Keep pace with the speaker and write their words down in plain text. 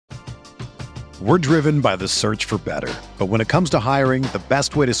We're driven by the search for better. But when it comes to hiring, the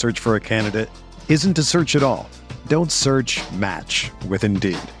best way to search for a candidate isn't to search at all. Don't search, match with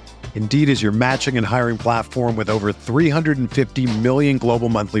Indeed. Indeed is your matching and hiring platform with over 350 million global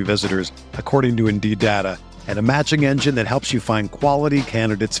monthly visitors, according to Indeed data, and a matching engine that helps you find quality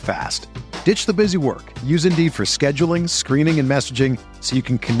candidates fast. Ditch the busy work. Use Indeed for scheduling, screening, and messaging so you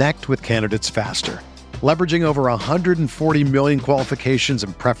can connect with candidates faster. Leveraging over 140 million qualifications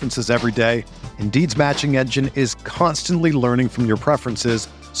and preferences every day, Indeed's matching engine is constantly learning from your preferences,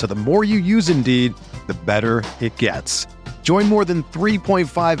 so the more you use Indeed, the better it gets. Join more than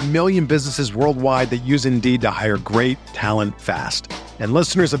 3.5 million businesses worldwide that use Indeed to hire great talent fast. And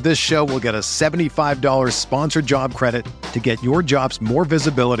listeners of this show will get a $75 sponsored job credit to get your jobs more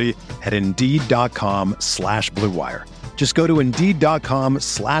visibility at Indeed.com/Blue Wire. Just go to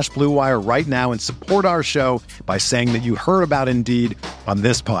Indeed.com/Blue Wire right now and support our show by saying that you heard about Indeed on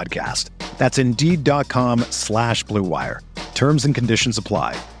this podcast. That's Indeed.com/Blue Wire. Terms and conditions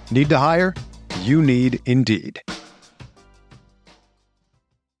apply. Need to hire? You need Indeed.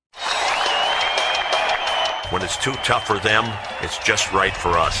 When it's too tough for them, it's just right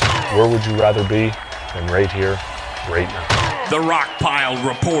for us. Where would you rather be than right here, right now? The Rockpile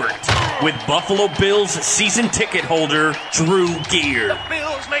Report with Buffalo Bills season ticket holder Drew Gear. The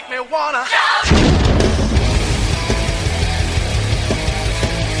Bills make me wanna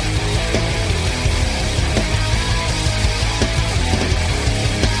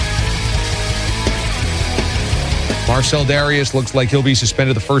Marcell Dareus looks like he'll be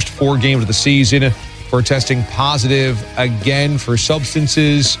suspended the first 4 games of the season for testing positive again for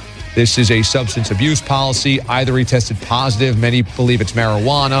substances. This is a substance abuse policy. Either he tested positive, many believe it's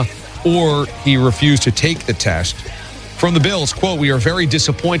marijuana, or he refused to take the test. From the Bills, quote, "We are very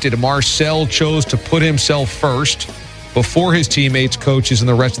disappointed. Marcell chose to put himself first before his teammates, coaches, and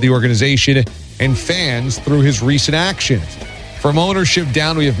the rest of the organization and fans through his recent actions. From ownership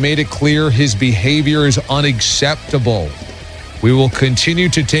down, we have made it clear his behavior is unacceptable. We will continue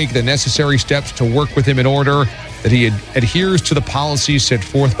to take the necessary steps to work with him in order that he adheres to the policies set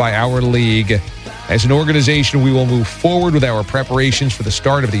forth by our league. As an organization, we will move forward with our preparations for the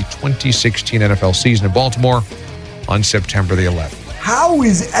start of the 2016 NFL season in Baltimore on September the 11th. How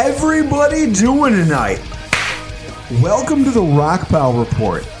is everybody doing tonight? Welcome to the Rockpile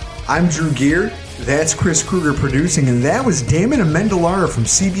Report. I'm Drew Gear. That's Chris Kruger producing, and that was Damon Amendolara from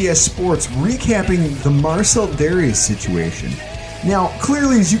CBS Sports recapping the Marcell Dareus situation. Now,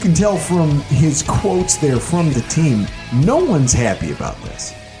 clearly, as you can tell from his quotes there from the team, no one's happy about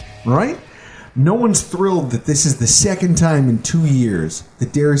this, right? No one's thrilled that this is the second time in 2 years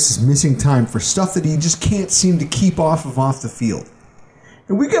that Dareus is missing time for stuff that he just can't seem to keep off the field.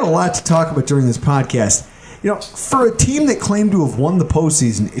 And we got a lot to talk about during this podcast. You know, for a team that claimed to have won the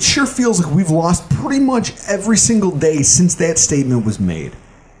postseason, it sure feels like we've lost pretty much every single day since that statement was made.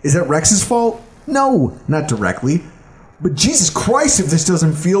 Is that Rex's fault? No, not directly. But Jesus Christ, if this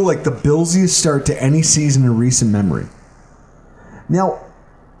doesn't feel like the Billsiest start to any season in recent memory. Now,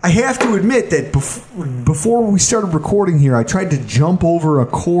 I have to admit that before we started recording here, I tried to jump over a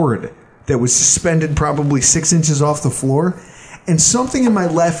cord that was suspended probably 6 inches off the floor, and something in my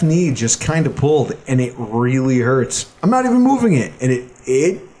left knee just kind of pulled, and it really hurts. I'm not even moving it,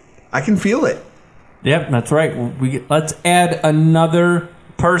 and I can feel it. Yep, that's right. Let's add another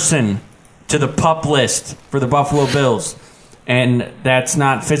person to the PUP list for the Buffalo Bills. And that's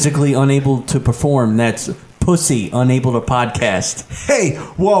not physically unable to perform. That's pussy unable to podcast. Hey,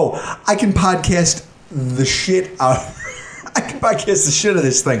 whoa. I can podcast the shit out. I can podcast the shit out of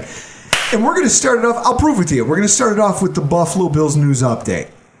this thing. And we're going to start it off. I'll prove it to you. We're going to start it off with the Buffalo Bills news update.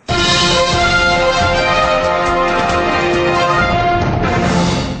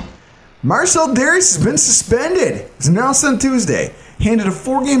 Marcell Dareus has been suspended. It was announced on Tuesday. Handed a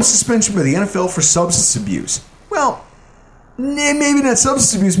 4-game suspension by the NFL for substance abuse. Well, maybe not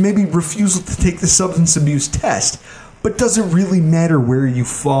substance abuse, maybe refusal to take the substance abuse test. But does it really matter where you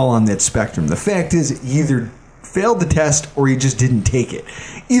fall on that spectrum? The fact is, you either failed the test or you just didn't take it.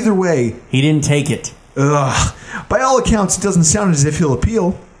 Either way, he didn't take it. Ugh. By all accounts, it doesn't sound as if he'll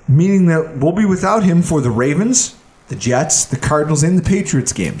appeal, meaning that we'll be without him for the Ravens, the Jets, the Cardinals, and the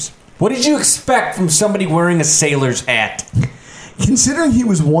Patriots games. What did you expect from somebody wearing a sailor's hat? Considering he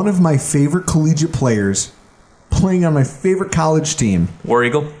was one of my favorite collegiate players, playing on my favorite college team, War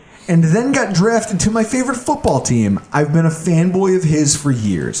Eagle, and then got drafted to my favorite football team, I've been a fanboy of his for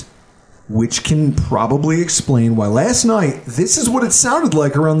years. Which can probably explain why last night, this is what it sounded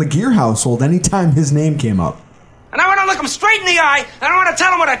like around the Gear household anytime his name came up. And I want to look him straight in the eye, and I want to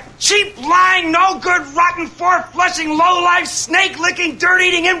tell him what a cheap, lying, no-good, rotten, four-flushing, low-life, snake-licking,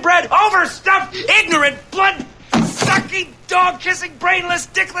 dirt-eating, inbred, overstuffed, ignorant, blood-sucking, dog-kissing, brainless,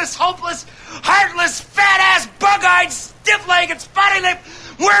 dickless, hopeless, heartless, fat-ass, bug-eyed, stiff-legged, spotty-lipped,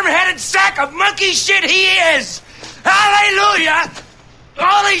 worm-headed sack of monkey shit he is! Hallelujah!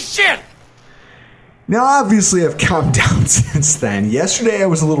 Holy shit! Now, obviously, I've calmed down since then. Yesterday, I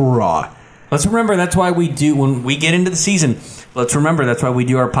was a little raw. Let's remember that's why we do, when we get into the season, let's remember that's why we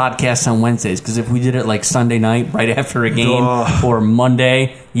do our podcasts on Wednesdays. Because if we did it like Sunday night, right after a game, or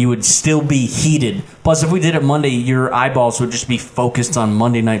Monday, you would still be heated. Plus, if we did it Monday, your eyeballs would just be focused on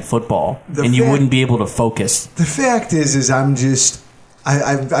Monday Night Football. You wouldn't be able to focus. The fact is I'm just,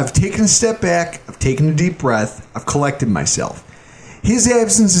 I've taken a step back, I've taken a deep breath, I've collected myself. His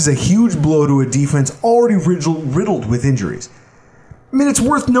absence is a huge blow to a defense already riddled with injuries. I mean, it's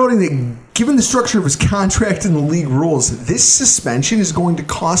worth noting that given the structure of his contract and the league rules, this suspension is going to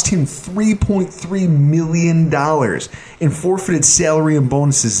cost him $3.3 million in forfeited salary and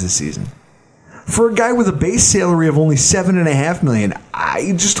bonuses this season. For a guy with a base salary of only $7.5 million,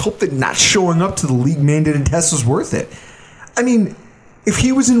 I just hope that not showing up to the league-mandated test was worth it. I mean, if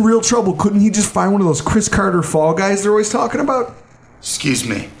he was in real trouble, couldn't he just find one of those Chris Carter fall guys they're always talking about? Excuse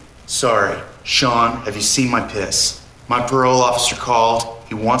me. Sorry. Sean, have you seen my piss? My parole officer called.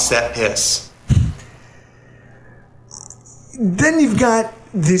 He wants that piss. Then you've got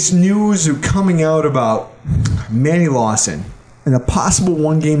this news coming out about Manny Lawson and a possible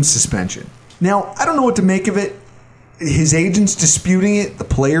one-game suspension. Now, I don't know what to make of it. His agent's disputing it. The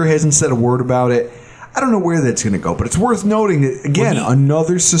player hasn't said a word about it. I don't know where that's going to go, but it's worth noting that, again,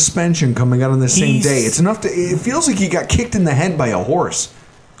 another suspension coming out on the same day. It's enough to. It feels like he got kicked in the head by a horse.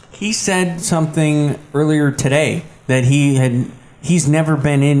 He said something earlier today that he's never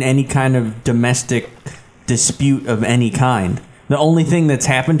been in any kind of domestic dispute of any kind. The only thing that's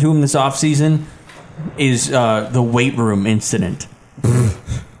happened to him this offseason is the weight room incident.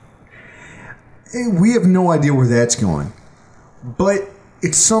 We have no idea where that's going. But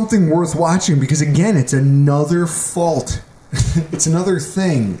it's something worth watching because, again, it's another fault. It's another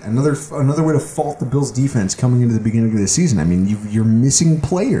thing, another way to fault the Bills' defense coming into the beginning of the season. I mean, you're missing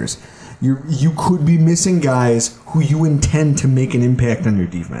players. You could be missing guys who you intend to make an impact on your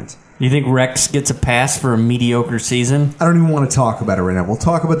defense. You think Rex gets a pass for a mediocre season? I don't even want to talk about it right now. We'll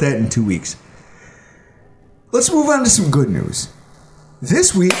talk about that in 2 weeks. Let's move on to some good news.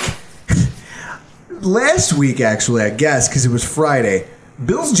 This week, last week actually, I guess, because it was Friday,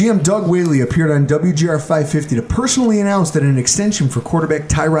 Bills GM Doug Whaley appeared on WGR 550 to personally announce that an extension for quarterback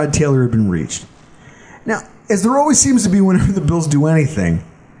Tyrod Taylor had been reached. Now, as there always seems to be whenever the Bills do anything,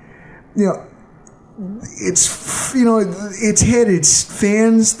 it's had its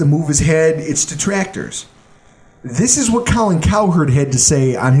fans, the move has had its detractors. This is what Colin Cowherd had to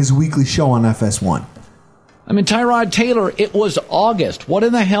say on his weekly show on FS1. I mean, Tyrod Taylor, it was August. What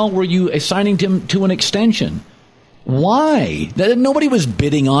in the hell were you assigning him to an extension? Why? Nobody was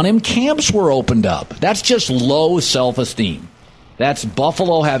bidding on him. Camps were opened up. That's just low self-esteem. That's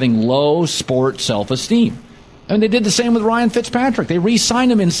Buffalo having low sport self-esteem. I mean, they did the same with Ryan Fitzpatrick. They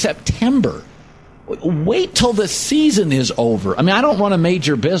re-signed him in September. Wait till the season is over. I mean, I don't run a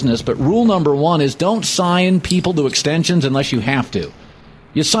major business, but rule number one is don't sign people to extensions unless you have to.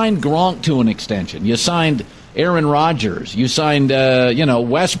 You signed Gronk to an extension. You signed Aaron Rodgers. You signed,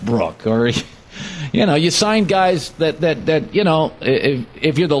 Westbrook. Or, you signed guys that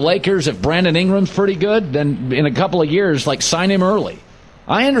if you're the Lakers, if Brandon Ingram's pretty good, then in a couple of years, sign him early.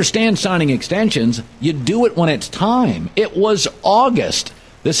 I understand signing extensions. You do it when it's time. It was August.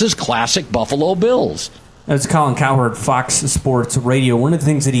 This is classic Buffalo Bills. That's Colin Cowherd, Fox Sports Radio. One of the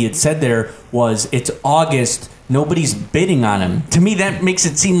things that he had said there was, it's August, nobody's bidding on him. To me, that makes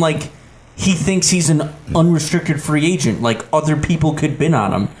it seem like he thinks he's an unrestricted free agent, like other people could bid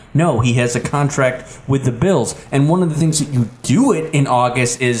on him. No, he has a contract with the Bills. And one of the things that you do it in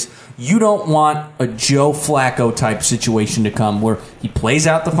August is you don't want a Joe Flacco type situation to come where he plays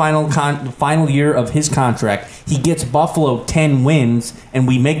out the final year of his contract. He gets Buffalo 10 wins and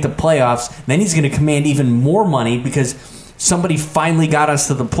we make the playoffs. Then he's going to command even more money because somebody finally got us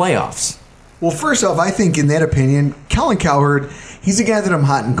to the playoffs. Well, first off, I think in that opinion, Colin Cowherd, he's a guy that I'm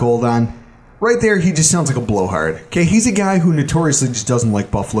hot and cold on. Right there, he just sounds like a blowhard. Okay, he's a guy who notoriously just doesn't like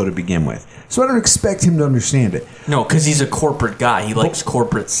Buffalo to begin with. So I don't expect him to understand it. No, because he's a corporate guy. He likes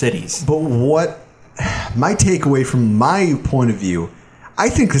corporate cities. But what my takeaway from my point of view, I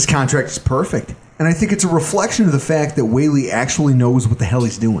think this contract is perfect. And I think it's a reflection of the fact that Whaley actually knows what the hell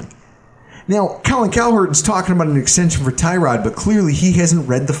he's doing. Now, Colin Cowherd's talking about an extension for Tyrod, but clearly he hasn't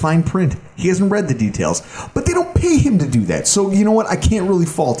read the fine print. He hasn't read the details. But they don't pay him to do that. So, you know what? I can't really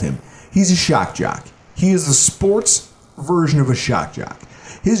fault him. He's a shock jock. He is the sports version of a shock jock.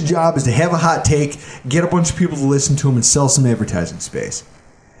 His job is to have a hot take, get a bunch of people to listen to him, and sell some advertising space.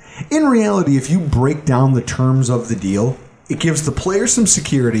 In reality, if you break down the terms of the deal, it gives the player some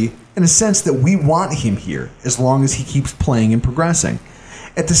security and a sense that we want him here as long as he keeps playing and progressing.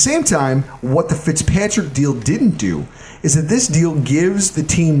 At the same time, what the Fitzpatrick deal didn't do is that this deal gives the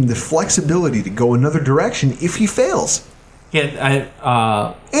team the flexibility to go another direction if he fails.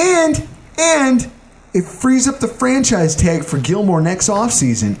 Yeah, And it frees up the franchise tag for Gilmore next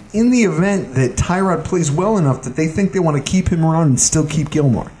offseason in the event that Tyrod plays well enough that they think they want to keep him around and still keep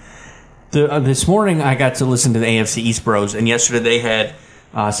Gilmore. This morning I got to listen to the AFC East Bros, and yesterday they had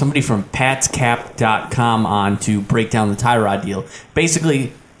somebody from patscap.com on to break down the Tyrod deal.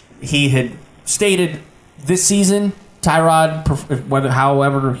 Basically, he had stated this season, Tyrod,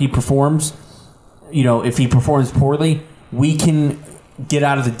 however he performs, if he performs poorly, we can get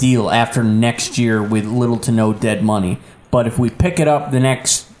out of the deal after next year with little to no dead money. But if we pick it up the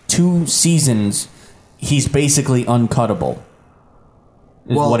next 2 seasons, he's basically uncuttable,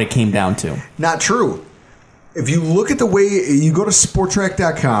 is what it came down to. Not true. If you look at the way you go to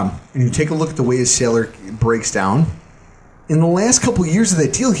Sportrack.com and you take a look at the way his salary breaks down, in the last couple of years of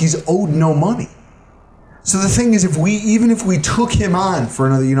that deal, he's owed no money. So the thing is, even if we took him on for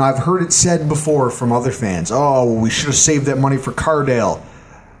another, I've heard it said before from other fans, we should have saved that money for Cardale.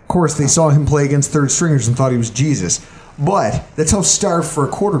 Of course, they saw him play against third stringers and thought he was Jesus. But that's how starved for a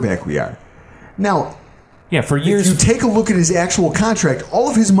quarterback we are. Now, for years, if you take a look at his actual contract, all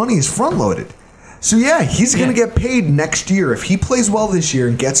of his money is front-loaded. So, he's going to get paid next year. If he plays well this year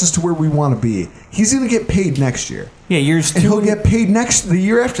and gets us to where we want to be, he's going to get paid next year. Yeah, years 2. And he'll get paid the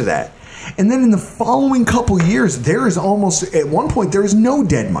year after that. And then in the following couple years, there is at one point, there is no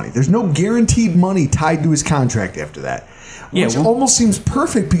dead money. There's no guaranteed money tied to his contract after that. Which almost seems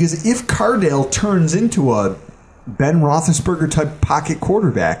perfect because if Cardale turns into a Ben Roethlisberger-type pocket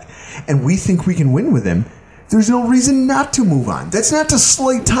quarterback and we think we can win with him, there's no reason not to move on. That's not to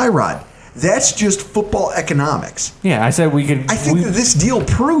slight Tyrod. That's just football economics. Yeah, I said we could. I think that this deal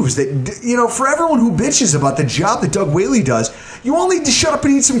proves that, for everyone who bitches about the job that Doug Whaley does, you all need to shut up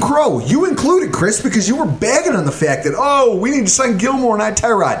and eat some crow. You included, Chris, because you were bagging on the fact that, we need to sign Gilmore, not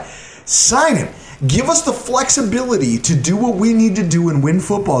Tyrod. Sign him. Give us the flexibility to do what we need to do and win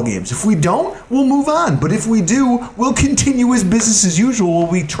football games. If we don't, we'll move on. But if we do, we'll continue as business as usual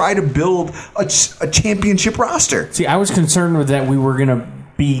while we try to build a championship roster. See, I was concerned with that we were going to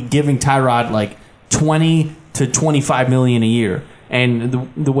be giving Tyrod like $20 to $25 million a year. And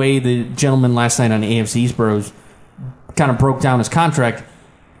the way the gentleman last night on AFC East Bros kind of broke down his contract,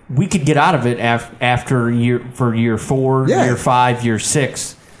 we could get out of it after year 4, year 5, year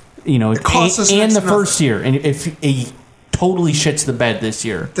 6. It costs us and the enough. first year. And if he totally shits the bed this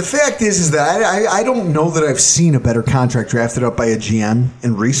year. The fact is that I don't know that I've seen a better contract drafted up by a GM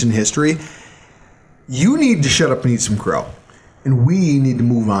in recent history. You need to shut up and eat some crow. And we need to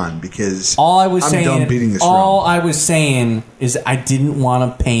move on because I'm done beating this drum. All I was saying is I didn't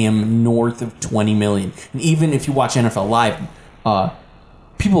want to pay him north of $20 million. And even if you watch NFL Live,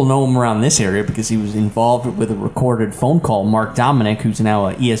 people know him around this area because he was involved with a recorded phone call. Mark Dominic, who's now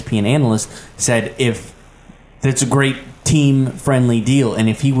an ESPN analyst, said if that's a great team-friendly deal, and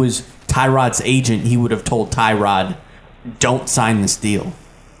if he was Tyrod's agent, he would have told Tyrod, don't sign this deal.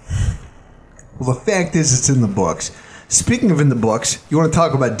 Well, the fact is it's in the books. Speaking of in the books, you want to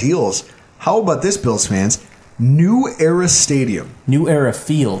talk about deals. How about this, Bills fans? New Era Stadium. New Era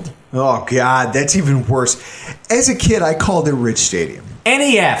Field. Oh, God, that's even worse. As a kid, I called it Rich Stadium.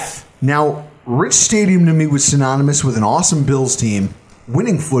 NEF. Now, Rich Stadium to me was synonymous with an awesome Bills team,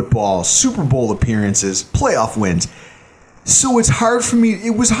 winning football, Super Bowl appearances, playoff wins. So it's hard for me.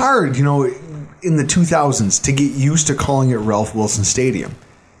 It was hard, in the 2000s to get used to calling it Ralph Wilson Stadium.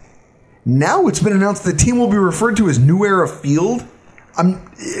 Now it's been announced the team will be referred to as New Era Field.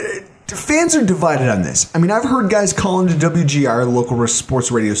 Fans are divided on this. I mean, I've heard guys call into WGR, the local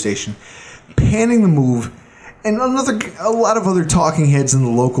sports radio station, panning the move, and a lot of other talking heads in the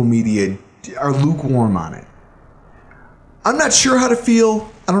local media are lukewarm on it. I'm not sure how to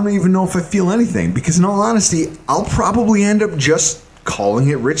feel. I don't even know if I feel anything, because in all honesty, I'll probably end up just calling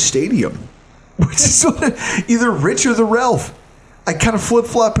it Rich Stadium, which is sort of either Rich or the Ralph. I kind of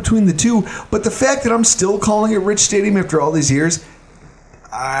flip-flop between the two, but the fact that I'm still calling it Rich Stadium after all these years,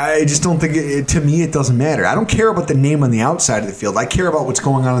 I just don't think, to me, it doesn't matter. I don't care about the name on the outside of the field. I care about what's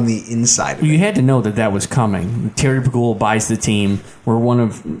going on the inside of it. You had to know that was coming. Terry Pagula buys the team. We're one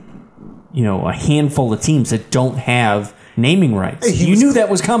of a handful of teams that don't have naming rights. Hey, you knew that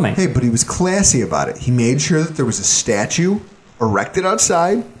was coming. Hey, but he was classy about it. He made sure that there was a statue erected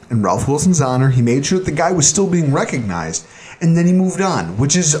outside in Ralph Wilson's honor. He made sure that the guy was still being recognized, and then he moved on,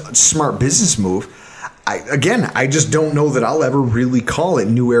 which is a smart business move. I just don't know that I'll ever really call it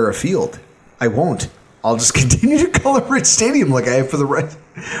New Era Field. I won't. I'll just continue to call it Rich Stadium like I have for the rest.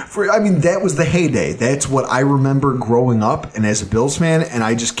 That was the heyday. That's what I remember growing up and as a Bills fan, and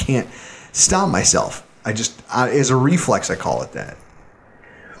I just can't stop myself. As a reflex, I call it that.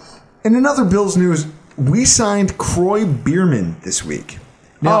 And in other Bills news, we signed Kroy Biermann this week.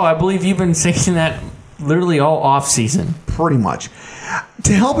 Now, I believe you've been saying that literally all offseason. Pretty much.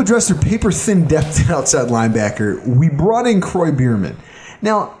 To help address their paper-thin depth at outside linebacker, we brought in Kroy Biermann.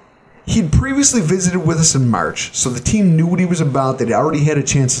 Now, he'd previously visited with us in March, so the team knew what he was about. They'd already had a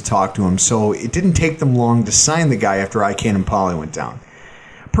chance to talk to him, so it didn't take them long to sign the guy after Ican and Polley went down.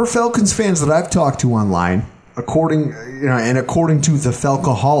 Per Falcons fans that I've talked to online, according to the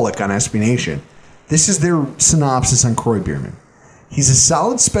Falcoholic on SB Nation, this is their synopsis on Kroy Biermann. He's a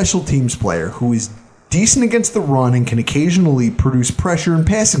solid special teams player who is decent against the run and can occasionally produce pressure in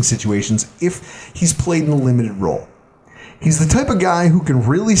passing situations if he's played in a limited role. He's the type of guy who can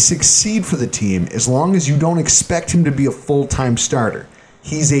really succeed for the team as long as you don't expect him to be a full-time starter.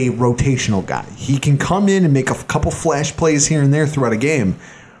 He's a rotational guy. He can come in and make a couple flash plays here and there throughout a game,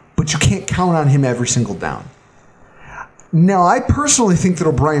 but you can't count on him every single down. Now, I personally think that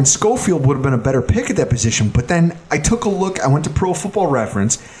O'Brien Schofield would have been a better pick at that position, but then I took a look. I went to Pro Football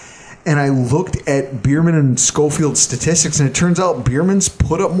Reference, and I looked at Biermann and Schofield's statistics, and it turns out Biermann's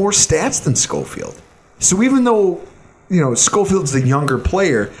put up more stats than Schofield. So even though Schofield's the younger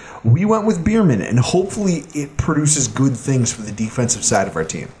player, we went with Biermann, and hopefully it produces good things for the defensive side of our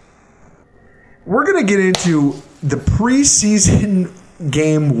team. We're going to get into the preseason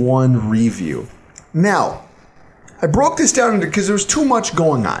Game 1 review. Now, I broke this down because there was too much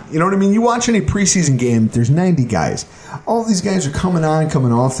going on. You know what I mean? You watch any preseason game, there's 90 guys. All these guys are coming on,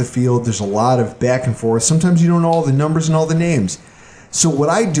 coming off the field. There's a lot of back and forth. Sometimes you don't know all the numbers and all the names. So what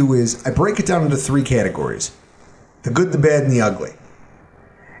I do is I break it down into 3 categories: the good, the bad, and the ugly.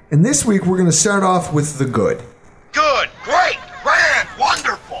 And this week we're going to start off with the good. Good, great, grand,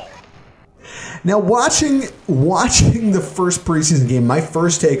 wonderful. Now, watching the first preseason game, my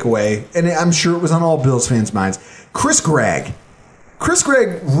first takeaway, and I'm sure it was on all Bills fans' minds, Chris Gregg. Chris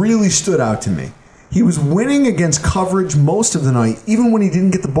Gregg really stood out to me. He was winning against coverage most of the night, even when he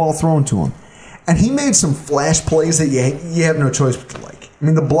didn't get the ball thrown to him. And he made some flash plays that you have no choice but to like. I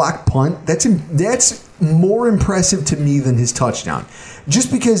mean, the block punt, that's more impressive to me than his touchdown.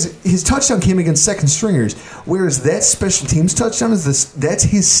 Just because his touchdown came against second stringers, whereas that special teams touchdown that's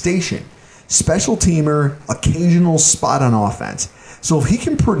his station. Special teamer, occasional spot on offense. So if he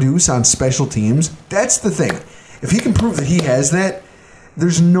can produce on special teams, that's the thing. If he can prove that he has that,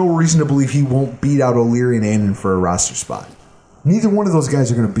 there's no reason to believe he won't beat out O'Leary and Andon for a roster spot. Neither one of those guys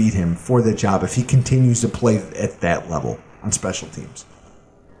are going to beat him for that job if he continues to play at that level on special teams.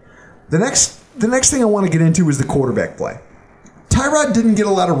 The next thing I want to get into is the quarterback play. Tyrod didn't get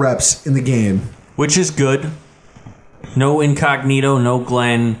a lot of reps in the game, which is good. No Incognito, no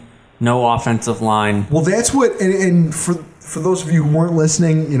Glenn, no offensive line. Well, that's what, and for those of you who weren't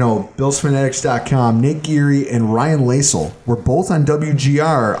listening, BillsFanatics.com, Nate Geary and Ryan Lasel were both on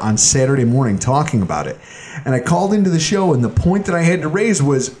WGR on Saturday morning talking about it. And I called into the show, and the point that I had to raise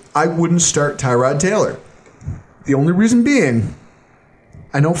was I wouldn't start Tyrod Taylor. The only reason being,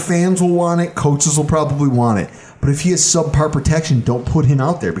 I know fans will want it, coaches will probably want it, but if he has subpar protection, don't put him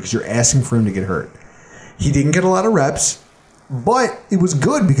out there because you're asking for him to get hurt. He didn't get a lot of reps, but it was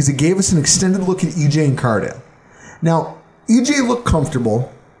good because it gave us an extended look at EJ and Cardale. Now, EJ looked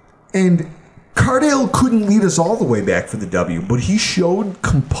comfortable, and Cardale couldn't lead us all the way back for the W, but he showed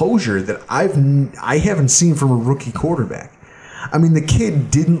composure that I haven't seen from a rookie quarterback. I mean, the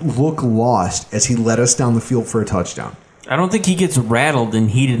kid didn't look lost as he led us down the field for a touchdown. I don't think he gets rattled in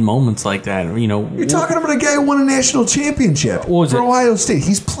heated moments like that. You're talking about a guy who won a national championship for Ohio State.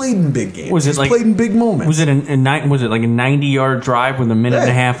 He's played in big games. He's played in big moments. Was it like a 90-yard drive with a minute and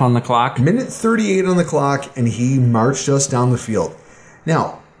a half on the clock? Minute 38 on the clock, and he marched us down the field.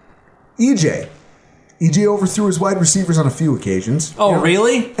 Now, EJ overthrew his wide receivers on a few occasions. Oh,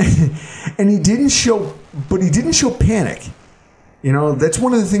 really? And he didn't show panic. That's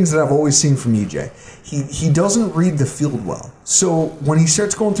one of the things that I've always seen from EJ. He doesn't read the field well. So when he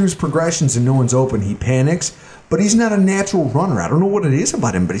starts going through his progressions and no one's open, he panics. But he's not a natural runner. I don't know what it is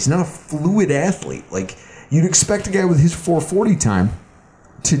about him, but he's not a fluid athlete. Like, you'd expect a guy with his 4.40 time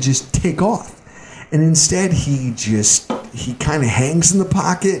to just take off. And instead, he just he kind of hangs in the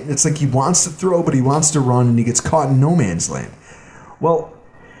pocket. It's like he wants to throw, but he wants to run, and he gets caught in no man's land. Well,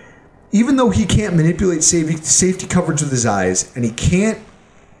 even though he can't manipulate safety coverage with his eyes, and he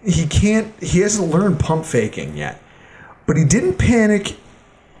hasn't learned pump faking yet, but he didn't panic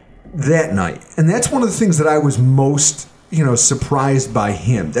that night. And that's one of the things that I was most, surprised by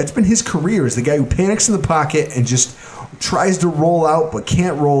him. That's been his career, is the guy who panics in the pocket and just tries to roll out but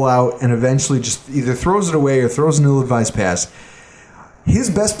can't roll out, and eventually just either throws it away or throws an ill-advised pass. His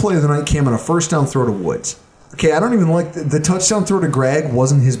best play of the night came on a first down throw to Woods. Okay, I don't even like the touchdown throw to Gregg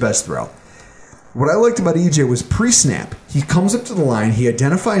wasn't his best throw. What I liked about EJ was pre-snap. He comes up to the line, he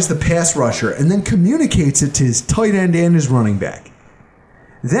identifies the pass rusher, and then communicates it to his tight end and his running back.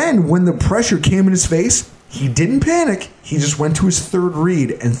 Then, when the pressure came in his face, he didn't panic. He just went to his third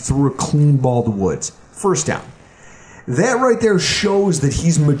read and threw a clean ball to Woods. First down. That right there shows that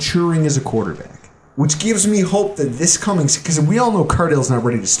he's maturing as a quarterback, which gives me hope that this coming, because we all know Cardale's not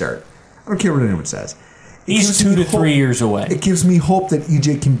ready to start. I don't care what anyone says. He's 2 to 3 years away. It gives me hope that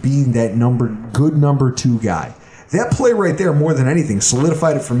EJ can be that good number 2 guy. That play right there, more than anything,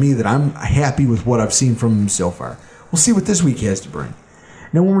 solidified it for me that I'm happy with what I've seen from him so far. We'll see what this week has to bring.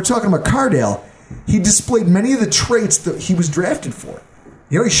 Now, when we're talking about Cardale, he displayed many of the traits that he was drafted for.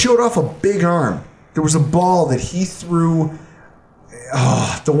 He showed off a big arm. There was a ball that he threw.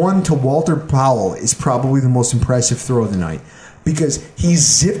 The one to Walter Powell is probably the most impressive throw of the night, because he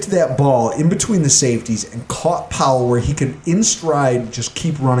zipped that ball in between the safeties and caught Powell where he could, in stride, just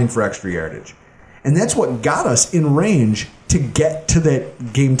keep running for extra yardage. And that's what got us in range to get to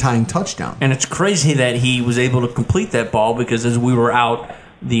that game-tying touchdown. And it's crazy that he was able to complete that ball, because as we were out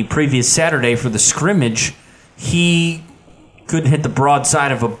the previous Saturday for the scrimmage, he couldn't hit the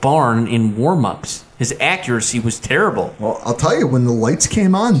broadside of a barn in warm-ups. His accuracy was terrible. Well, I'll tell you, when the lights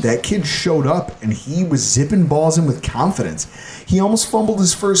came on, that kid showed up, and he was zipping balls in with confidence. He almost fumbled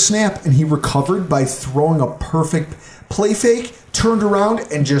his first snap, and he recovered by throwing a perfect play fake, turned around,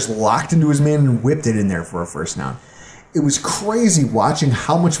 and just locked into his man and whipped it in there for a first down. It was crazy watching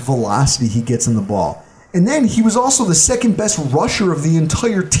how much velocity he gets in the ball. And then he was also the second best rusher of the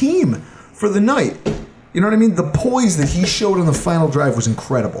entire team for the night. You know what I mean? The poise that he showed on the final drive was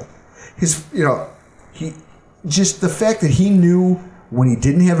incredible. The fact that he knew when he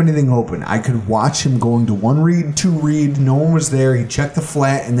didn't have anything open, I could watch him going to 1 read, 2 read, no one was there, he'd check the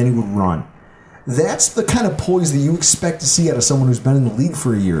flat, and then he would run. That's the kind of poise that you expect to see out of someone who's been in the league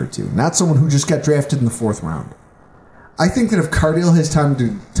for a year or two, not someone who just got drafted in the 4th round. I think that if Cardale has time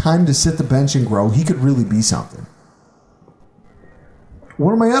to sit the bench and grow, he could really be something.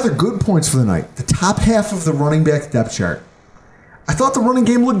 One of my other good points for the night, the top half of the running back depth chart. I thought the running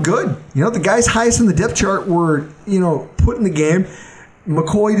game looked good. The guys highest in the depth chart were, put in the game.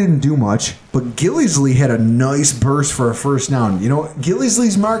 McCoy didn't do much, but Gillislee had a nice burst for a first down.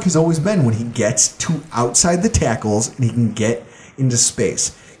 Gillislee's mark has always been when he gets to outside the tackles and he can get into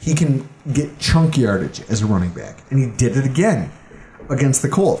space. He can get chunk yardage as a running back, and he did it again against the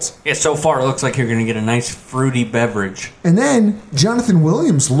Colts. Yeah, so far it looks like you're going to get a nice fruity beverage. And then Jonathan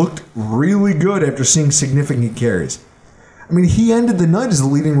Williams looked really good after seeing significant carries. I mean, he ended the night as the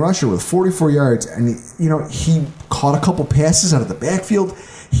leading rusher with 44 yards, and he caught a couple passes out of the backfield.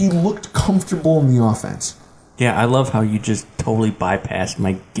 He looked comfortable in the offense. Yeah, I love how you just totally bypassed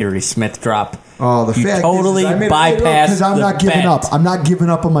my Gary Smith drop. Oh, the fact totally is I bypassed because I'm not giving bet. up. I'm not giving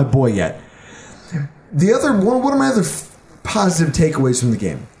up on my boy yet. The other one of my other positive takeaways from the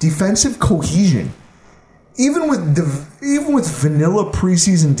game: defensive cohesion. Even with vanilla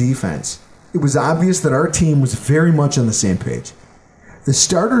preseason defense, it was obvious that our team was very much on the same page. The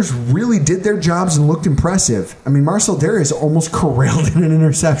starters really did their jobs and looked impressive. I mean, Marcel Darius almost corralled in an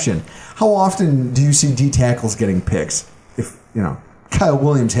interception. How often do you see D tackles getting picks? Kyle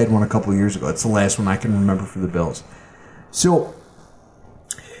Williams had one a couple of years ago. It's the last one I can remember for the Bills. So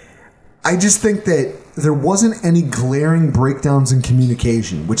I just think that there wasn't any glaring breakdowns in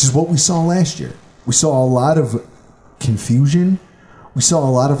communication, which is what we saw last year. We saw a lot of confusion. We saw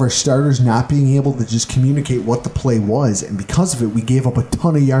a lot of our starters not being able to just communicate what the play was, and because of it, we gave up a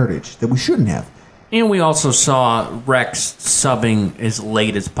ton of yardage that we shouldn't have. And we also saw Rex subbing as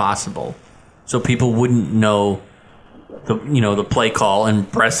late as possible, so people wouldn't know the play call, and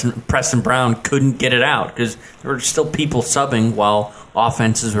Preston Brown couldn't get it out because there were still people subbing while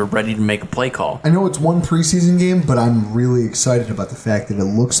offenses were ready to make a play call. I know it's one preseason game, but I'm really excited about the fact that it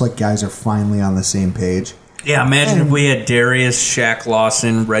looks like guys are finally on the same page. Yeah, imagine if we had Darius, Shaq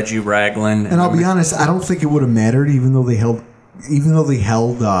Lawson, Reggie Ragland. And I'll be honest, I don't think it would have mattered, even though they held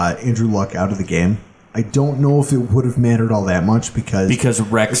Andrew Luck out of the game. I don't know if it would have mattered all that much because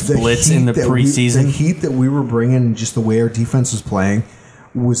Rex blitz in the preseason. The heat that we were bringing and just the way our defense was playing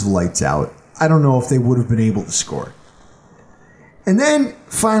was lights out. I don't know if they would have been able to score. And then,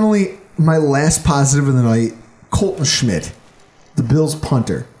 finally, my last positive of the night, Colton Schmidt, the Bills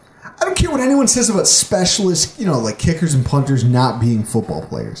punter. I don't care what anyone says about specialists, like kickers and punters not being football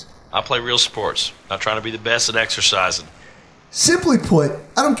players. I play real sports, not trying to be the best at exercising. Simply put,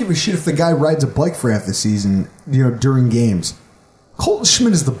 I don't give a shit if the guy rides a bike for half the season, during games. Colton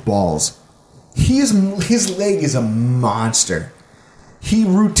Schmidt is the balls. His leg is a monster. He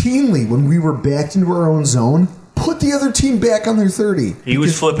routinely, when we were backed into our own zone, put the other team back on their 30. He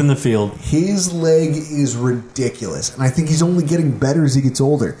was flipping the field. His leg is ridiculous, and I think he's only getting better as he gets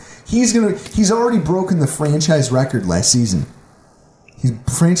older. He's already broken the franchise record last season. He's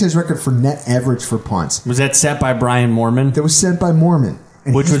franchise record for net average for punts. Was that set by Brian Moorman? That was set by Moorman.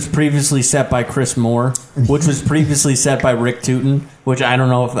 Which was previously set by Chris Moore, which was previously set by Rick Tootin, which I don't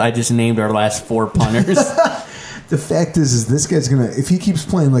know if I just named our last 4 punters. The fact is this guy's going to, if he keeps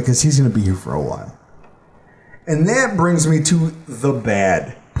playing like this, he's going to be here for a while. And that brings me to the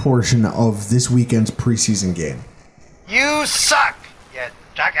bad portion of this weekend's preseason game. You suck, you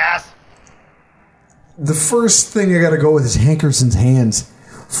jackass. The first thing I got to go with is Hankerson's hands.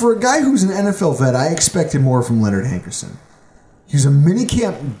 For a guy who's an NFL vet, I expected more from Leonard Hankerson. He was a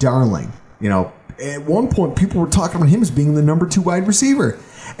minicamp darling. At one point, people were talking about him as being the number 2 wide receiver.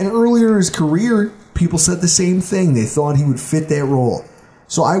 And earlier in his career, people said the same thing. They thought he would fit that role.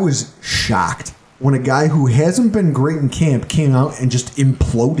 So I was shocked when a guy who hasn't been great in camp came out and just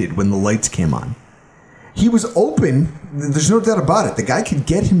imploded when the lights came on. He was open. There's no doubt about it. The guy could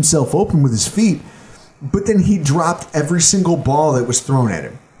get himself open with his feet, but then he dropped every single ball that was thrown at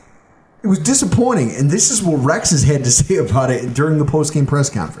him. It was disappointing, and this is what Rex has had to say about it during the post-game press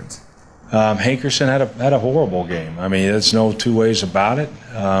conference. Hankerson had a horrible game. I mean, there's no two ways about it.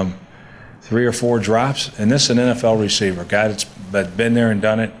 3 or 4 drops, and this is an NFL receiver, guy that's been there and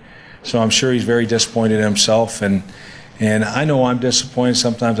done it. So I'm sure he's very disappointed in himself, and I know I'm disappointed.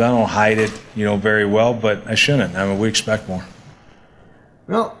 Sometimes I don't hide it, very well, but I shouldn't. I mean, we expect more.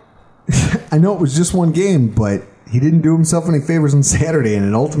 Well, I know it was just one game, but he didn't do himself any favors on Saturday, and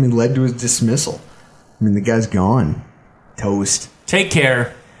it ultimately led to his dismissal. I mean, the guy's gone. Toast. Take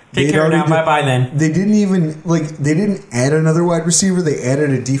care. Take care now. Bye-bye then. They didn't add another wide receiver. They added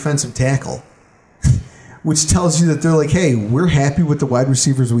a defensive tackle, which tells you that they're like, hey, we're happy with the wide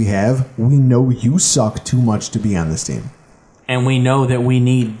receivers we have. We know you suck too much to be on this team. And we know that we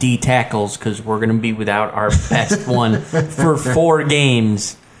need D tackles because we're going to be without our best one for 4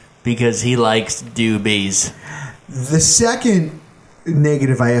 games because he likes doobies. The second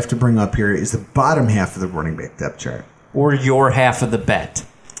negative I have to bring up here is the bottom half of the running back depth chart. Or your half of the bet.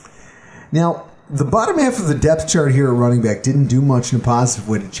 Now, the bottom half of the depth chart here at running back didn't do much in a positive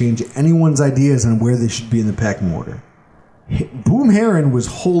way to change anyone's ideas on where they should be in the pecking order. Boom Herron was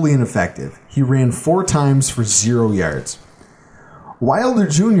wholly ineffective. He ran 4 times for 0 yards. Wilder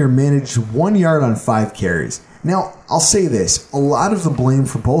Jr. managed 1 yard on 5 carries. Now, I'll say this. A lot of the blame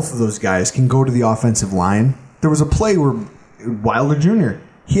for both of those guys can go to the offensive line. There was a play where Wilder Jr.,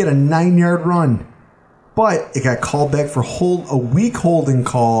 he had a 9-yard run, but it got called back for a weak holding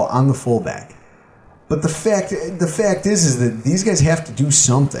call on the fullback. But the fact is that these guys have to do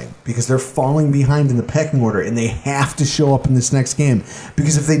something because they're falling behind in the pecking order, and they have to show up in this next game.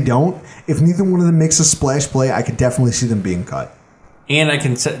 Because if they don't, if neither one of them makes a splash play, I could definitely see them being cut. And I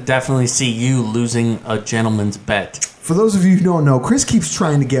can definitely see you losing a gentleman's bet. For those of you who don't know, Chris keeps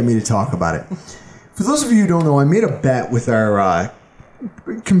trying to get me to talk about it. For those of you who don't know, I made a bet with our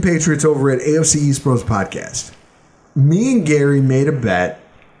compatriots over at AFC East Bros podcast. Me and Gary made a bet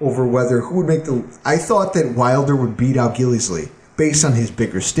over whether who would make the... I thought that Wilder would beat out Gillislee based on his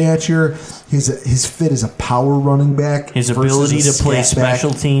bigger stature, his fit as a power running back, his ability to play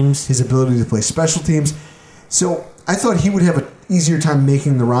special teams. His ability to play special teams. So I thought he would have an easier time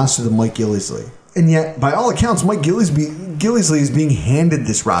making the roster than Mike Gillislee. And yet, by all accounts, Mike Gillislee is being handed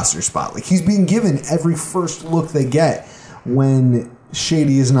this roster spot. Like, he's being given every first look they get when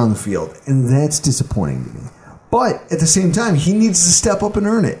Shady isn't on the field. And that's disappointing to me. But, at the same time, he needs to step up and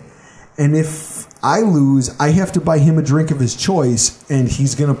earn it. And if I lose, I have to buy him a drink of his choice, and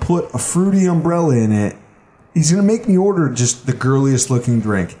he's going to put a fruity umbrella in it. He's going to make me order just the girliest looking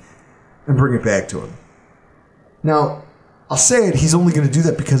drink and bring it back to him. Now, I'll say it, he's only going to do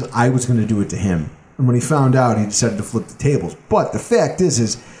that because I was going to do it to him. And when he found out, he decided to flip the tables. But the fact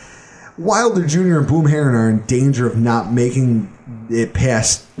is Wilder Jr. and Boom Herron are in danger of not making it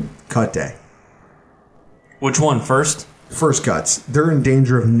past cut day. Which one, first? First cuts. They're in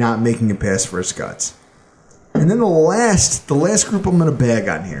danger of not making it past first cuts. And then the last group I'm going to bag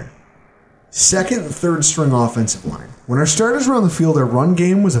on here. Second and third string offensive line. When our starters were on the field, our run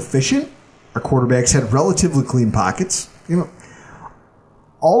game was efficient. Our quarterbacks had relatively clean pockets.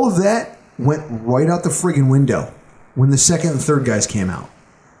 All of that went right out the friggin' window when the second and third guys came out.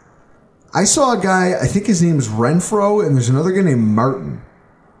 I saw a guy, I think his name is Renfro, and there's another guy named Martin.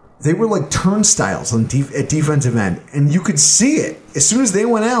 They were like turnstiles at defensive end, and you could see it. As soon as they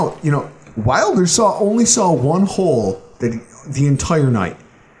went out, Wilder only saw one hole the entire night.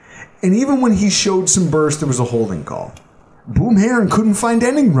 And even when he showed some burst, there was a holding call. Boom Herron couldn't find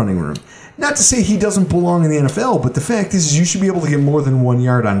any running room. Not to say he doesn't belong in the NFL, but the fact is you should be able to get more than 1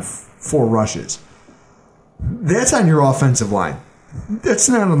 yard on 4 rushes. That's on your offensive line. That's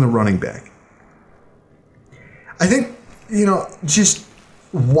not on the running back. I think, just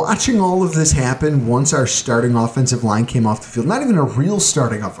watching all of this happen once our starting offensive line came off the field, not even a real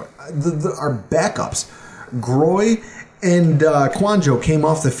starting off, our backups, Groy and Kwanjo came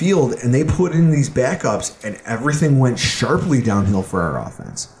off the field and they put in these backups and everything went sharply downhill for our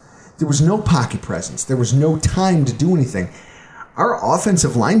offense. There was no pocket presence. There was no time to do anything. Our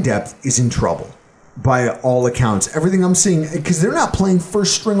offensive line depth is in trouble by all accounts. Everything I'm seeing, because they're not playing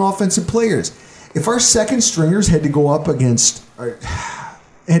first string offensive players. If our second stringers had to go up against real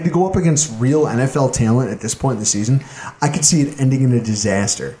NFL talent at this point in the season, I could see it ending in a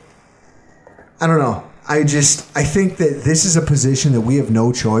disaster. I don't know. I think that this is a position that we have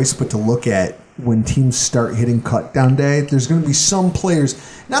no choice but to look at when teams start hitting cut down day. There's going to be some players,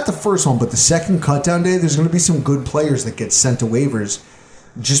 not the first one, but the second cut down day, there's going to be some good players that get sent to waivers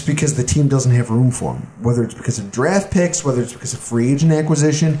just because the team doesn't have room for them. Whether it's because of draft picks, whether it's because of free agent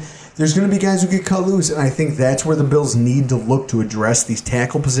acquisition, there's going to be guys who get cut loose, and I think that's where the Bills need to look to address these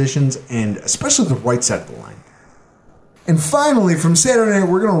tackle positions, and especially the right side of the line. And finally, from Saturday night,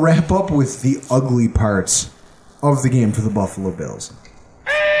 we're going to wrap up with the ugly parts of the game for the Buffalo Bills.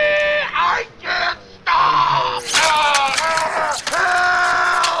 I can't stop!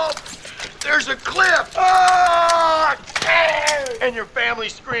 Help! There's a cliff! And your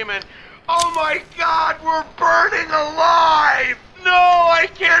family's screaming, "Oh my God, we're burning alive! No, I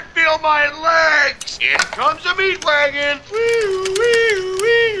can't feel my legs! In comes a meat wagon! Woo, woo,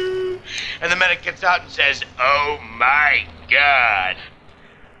 woo!" And the medic gets out and says, "Oh my God."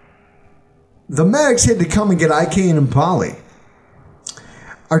 The medics had to come and get IK and Impali.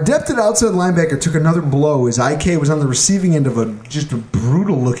 Our depth at outside linebacker took another blow as IK was on the receiving end of just a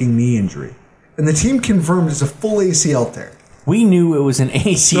brutal-looking knee injury. And the team confirmed it's a full ACL tear. We knew it was an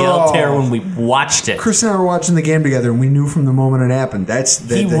ACL tear when we watched it. Chris and I were watching the game together, and we knew from the moment it happened.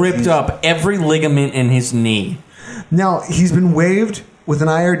 He ripped up every ligament in his knee. Now, he's been waived with an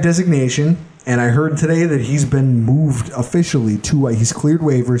IR designation, and I heard today that he's been moved officially to he's cleared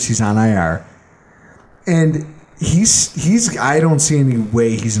waivers, he's on IR. And he's I don't see any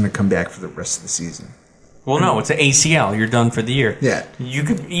way he's going to come back for the rest of the season. Well, no, it's an ACL. You're done for the year. Yeah. You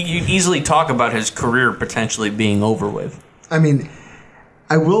could easily talk about his career potentially being over with. I mean,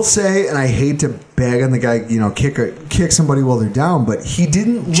 I will say, and I hate to bag on the guy, kick somebody while they're down, but he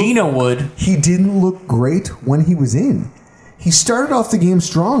didn't. Gino would. He didn't look great when he was in. He started off the game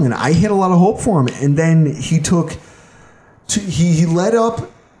strong, and I had a lot of hope for him. And then he let up.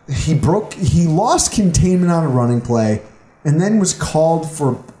 He lost containment on a running play, and then was called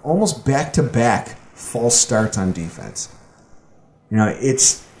for almost back-to-back false starts on defense.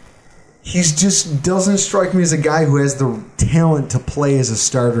 He just doesn't strike me as a guy who has the talent to play as a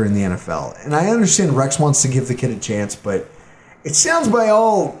starter in the NFL. And I understand Rex wants to give the kid a chance, but it sounds by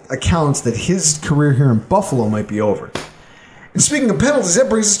all accounts that his career here in Buffalo might be over. And speaking of penalties, that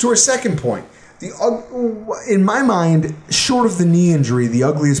brings us to our second point. In my mind, short of the knee injury, the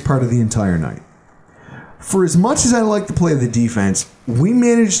ugliest part of the entire night. For as much as I like to play the defense, we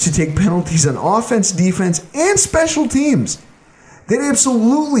managed to take penalties on offense, defense, and special teams. That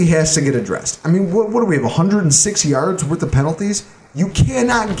absolutely has to get addressed. I mean, what do we have, 106 yards worth of penalties? You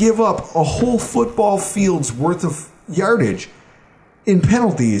cannot give up a whole football field's worth of yardage in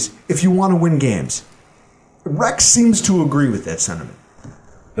penalties if you want to win games. Rex seems to agree with that sentiment.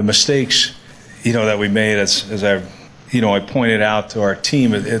 The mistakes, that we made, as I pointed out to our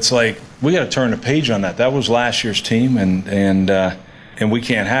team, it's like we got to turn the page on that. That was last year's team, and we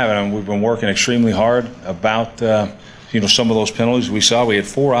can't have it. I mean, we've been working extremely hard about some of those penalties we saw. We had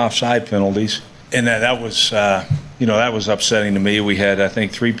 4 offside penalties, and that was upsetting to me. We had, I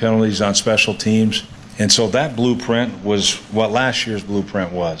think, 3 penalties on special teams, and so that blueprint was what last year's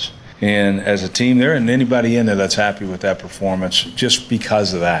blueprint was. And as a team, there isn't anybody in there that's happy with that performance just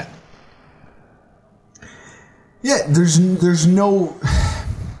because of that. Yeah, there's no,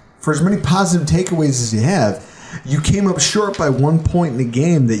 for as many positive takeaways as you have, You came up short by 1 point in the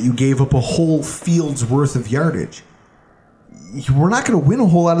game that you gave up a whole field's worth of yardage. We're not going to win a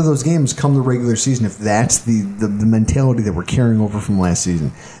whole lot of those games come the regular season if that's the mentality that we're carrying over from last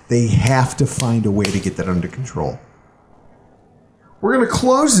season. They have to find a way to get that under control. We're going to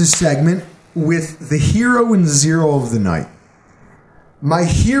close this segment with the hero and zero of the night. My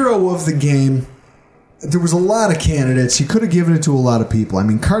hero of the game, there was a lot of candidates. You could have given it to a lot of people. I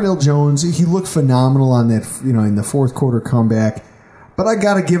mean, Cardale Jones, he looked phenomenal on that, in the fourth quarter comeback. But I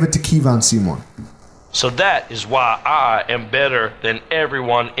got to give it to Kevon Seymour. So that is why I am better than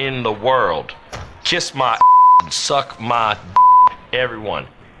everyone in the world. Kiss my and suck my everyone.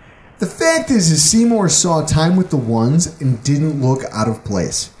 The fact is Seymour saw time with the ones and didn't look out of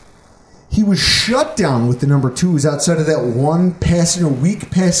place. He was shut down with the number 2s outside of that one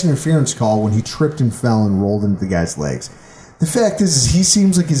weak pass interference call when he tripped and fell and rolled into the guy's legs. The fact is he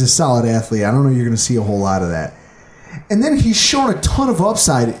seems like he's a solid athlete. I don't know you're going to see a whole lot of that. And then he's shown a ton of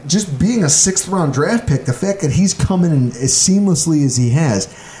upside just being a 6th-round draft pick. The fact that he's coming in as seamlessly as he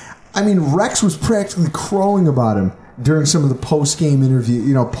has. I mean, Rex was practically crowing about him during some of the post-game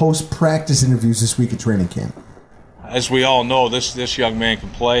interview, post-practice interviews this week at training camp. As we all know, this young man can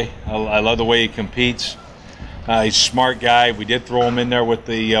play. I love the way he competes. He's a smart guy. We did throw him in there with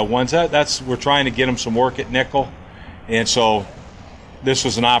the ones. We're trying to get him some work at nickel, and so this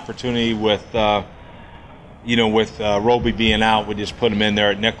was an opportunity with Roby being out. We just put him in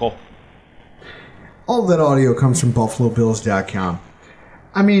there at nickel. All that audio comes from BuffaloBills.com.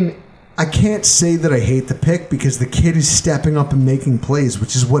 I mean, I can't say that I hate the pick because the kid is stepping up and making plays,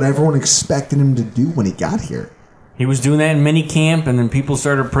 which is what everyone expected him to do when he got here. He was doing that in minicamp, and then people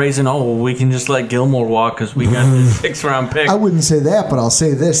started praising, we can just let Gilmore walk because we got this 6th-round pick. I wouldn't say that, but I'll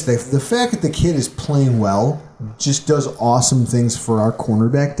say this. The fact that the kid is playing well just does awesome things for our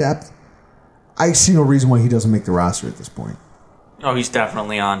cornerback depth. I see no reason why he doesn't make the roster at this point. Oh, he's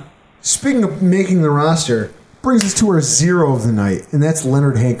definitely on. Speaking of making the roster, brings us to our zero of the night, and that's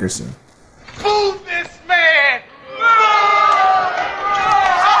Leonard Hankerson. Move this man!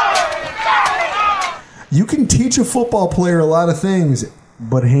 You can teach a football player a lot of things,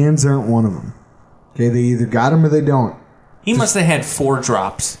 but hands aren't one of them. Okay, they either got him or they don't. He must have had 4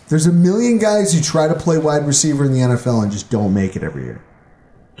 drops. There's a million guys who try to play wide receiver in the NFL and just don't make it every year.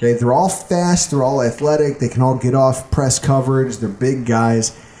 Okay, they're all fast, they're all athletic, they can all get off press coverage, they're big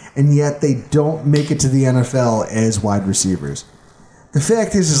guys, and yet they don't make it to the NFL as wide receivers. The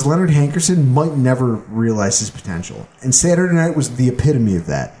fact is Leonard Hankerson might never realize his potential, and Saturday night was the epitome of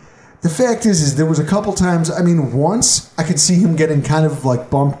that. The fact is there was a couple times, once I could see him getting kind of like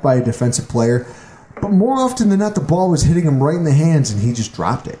bumped by a defensive player, but more often than not, the ball was hitting him right in the hands and he just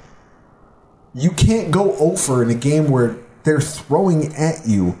dropped it. You can't go over in a game where they're throwing at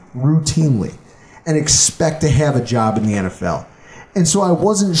you routinely and expect to have a job in the NFL. And so I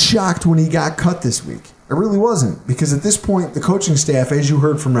wasn't shocked when he got cut this week. I really wasn't, because at this point, the coaching staff, as you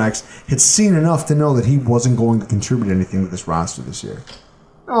heard from Rex, had seen enough to know that he wasn't going to contribute anything to this roster this year.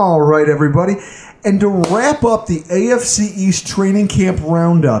 All right, everybody. And to wrap up the AFC East Training Camp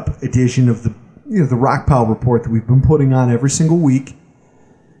Roundup edition of the Rock Pile Report that we've been putting on every single week,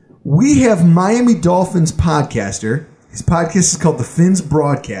 we have Miami Dolphins podcaster. His podcast is called The Fins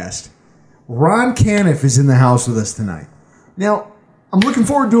Broadcast. Ron Caniff is in the house with us tonight. Now, I'm looking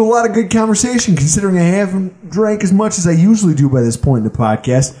forward to a lot of good conversation, considering I haven't drank as much as I usually do by this point in the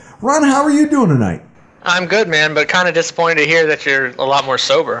podcast. Ron, how are you doing tonight? I'm good, man, but kind of disappointed to hear that you're a lot more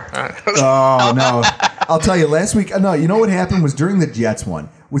sober. Oh, no. I'll tell you, last week, no, you know what happened was during the Jets one.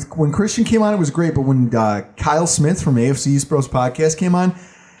 When Christian came on, it was great, but when Kyle Smith from AFC East Bros podcast came on,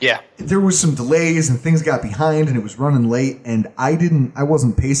 yeah, there was some delays and things got behind and it was running late, and I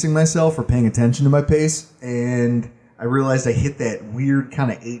wasn't pacing myself or paying attention to my pace, and I realized I hit that weird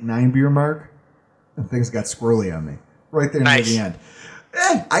kind of 8-9 beer mark, and things got squirrely on me right there near the end.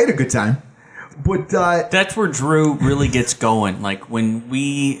 I had a good time. But that's where Drew really gets going. Like when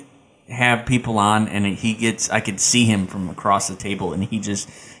we have people on and I could see him from across the table, and he just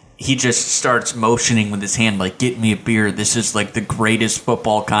starts motioning with his hand like, "Get me a beer. This is like the greatest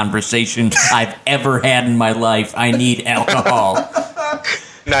football conversation I've ever had in my life. I need alcohol."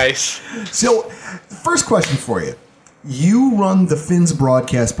 Nice. So, first question for you. You run the Fins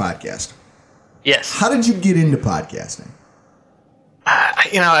Broadcast podcast. Yes. How did you get into podcasting?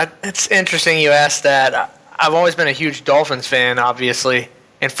 It's interesting you asked that. I've always been a huge Dolphins fan, obviously.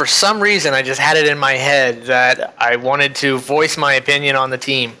 And for some reason, I just had it in my head that I wanted to voice my opinion on the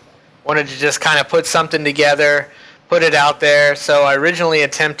team. Wanted to just kind of put something together, put it out there. So I originally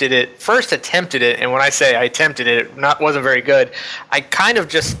attempted it. And when I say I attempted it, it wasn't very good. I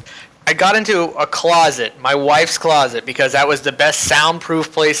I got into a closet, my wife's closet, because that was the best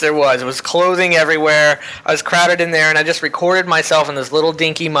soundproof place there was. It was clothing everywhere. I was crowded in there, and I just recorded myself in this little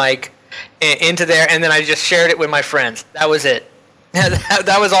dinky mic into there, and then I just shared it with my friends. That was it.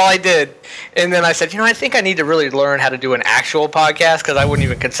 That was all I did. And then I said, I think I need to really learn how to do an actual podcast, because I wouldn't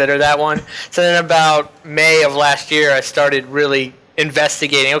even consider that one. So then about May of last year, I started really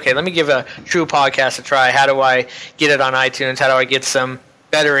investigating, okay, let me give a true podcast a try. How do I get it on iTunes? How do I get some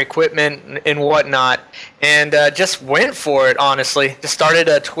better equipment and whatnot? And just went for it, honestly. Just started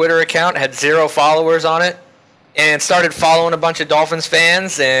a Twitter account, had 0 followers on it, and started following a bunch of Dolphins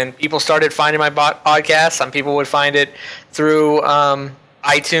fans, and people started finding my podcast. Some people would find it through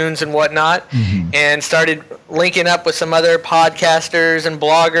iTunes and whatnot, and started linking up with some other podcasters and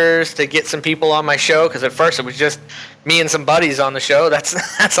bloggers to get some people on my show, because at first it was just me and some buddies on the show.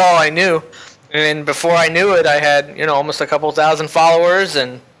 That's all I knew. And before I knew it, I had almost a couple thousand followers,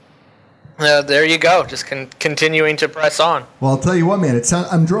 and there you go, just continuing to press on. Well, I'll tell you what, man,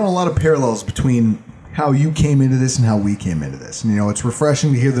 I'm drawing a lot of parallels between how you came into this and how we came into this. And, it's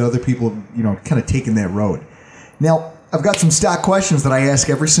refreshing to hear that other people have, kind of taken that road. Now, I've got some stock questions that I ask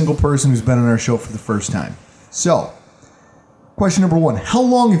every single person who's been on our show for the first time. So, question number 1, how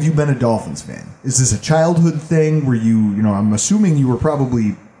long have you been a Dolphins fan? Is this a childhood thing? Were you, I'm assuming you were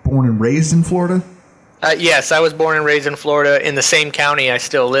probably born and raised in Florida? Yes, I was born and raised in Florida in the same county I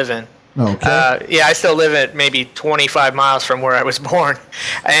still live in. Okay. Yeah, I still live at maybe 25 miles from where I was born.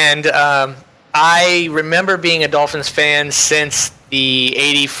 And I remember being a Dolphins fan since the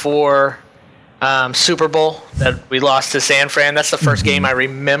 84 Super Bowl that we lost to San Fran. That's the first game I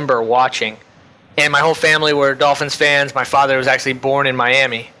remember watching. And my whole family were Dolphins fans. My father was actually born in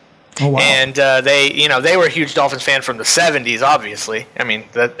Miami. Oh, wow. And they were a huge Dolphins fan from the 70s, obviously. I mean,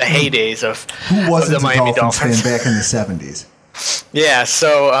 the heydays of the Miami Dolphins fan back in the 70s? Yeah,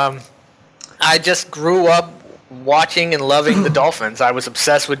 so I just grew up watching and loving the Dolphins. I was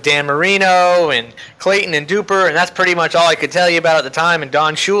obsessed with Dan Marino and Clayton and Duper, and that's pretty much all I could tell you about at the time, and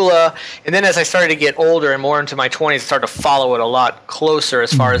Don Shula. And then as I started to get older and more into my 20s, I started to follow it a lot closer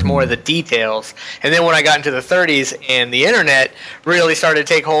as far as more of the details. And then when I got into the 30s and the internet really started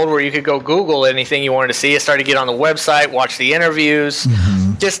to take hold, where you could go Google anything you wanted to see, I started to get on the website, watch the interviews,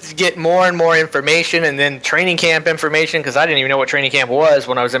 just to get more and more information, and then training camp information, because I didn't even know what training camp was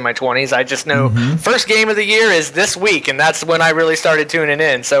when I was in my 20s. I just know first game of the year is this week, and that's when I really started tuning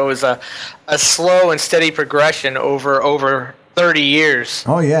in. So it was a slow and steady progression over 30 years.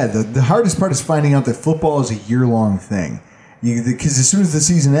 Oh, yeah. The hardest part is finding out that football is a year-long thing. Because as soon as the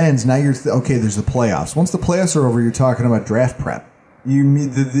season ends, now you're okay, there's the playoffs. Once the playoffs are over, you're talking about draft prep.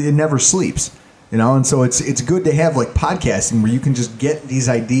 It never sleeps. And so it's good to have like podcasting where you can just get these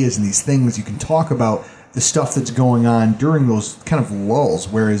ideas and these things. You can talk about the stuff that's going on during those kind of lulls,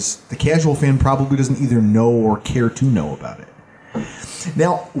 whereas the casual fan probably doesn't either know or care to know about it.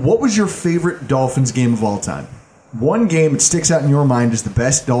 Now, what was your favorite Dolphins game of all time? One game that sticks out in your mind as the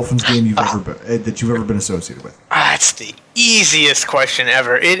best Dolphins game that you've ever been associated with. It's the easiest question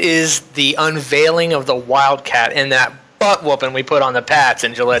ever. It is the unveiling of the Wildcat and that butt whooping we put on the Pats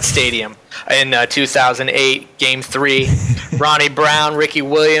in Gillette Stadium in 2008, Game 3. Ronnie Brown, Ricky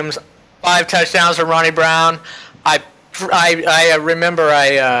Williams, 5 touchdowns from Ronnie Brown. I remember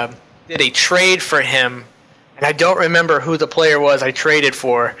I did a trade for him, and I don't remember who the player was I traded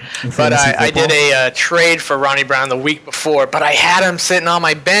for, but I did a trade for Ronnie Brown the week before, but I had him sitting on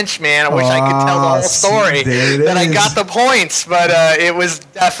my bench, man. I wish I could tell the whole story that I got the points, but it was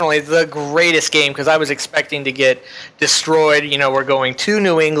definitely the greatest game because I was expecting to get destroyed. We're going to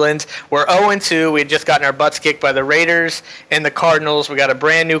New England. We're 0-2. We had just gotten our butts kicked by the Raiders and the Cardinals. We got a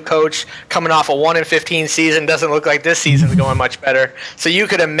brand new coach coming off a 1-15 season. Doesn't look like this season's going much better. So you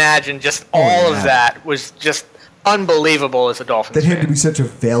could imagine just all of that was just unbelievable as a Dolphins fan. That had to be such a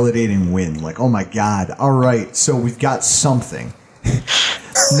validating win. Like, oh my God, all right, so we've got something.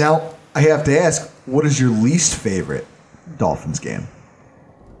 Now, I have to ask, what is your least favorite Dolphins game?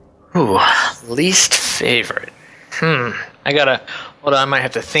 Ooh, least favorite. I might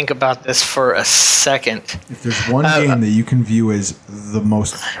have to think about this for a second. If there's one game that you can view as the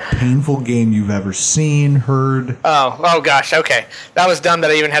most painful game you've ever seen, heard. Oh gosh, okay. That was dumb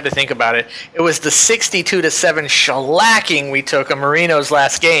that I even had to think about it. It was the 62-7 shellacking we took of Marino's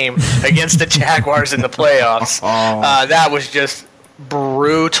last game against the Jaguars in the playoffs. That was just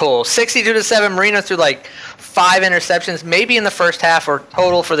brutal. 62-7, Marino threw like 5 interceptions, maybe in the first half or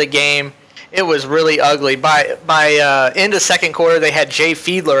total for the game. It was really ugly. By end of second quarter, they had Jay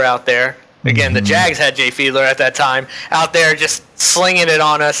Fiedler out there. Again, the Jags had Jay Fiedler at that time out there just slinging it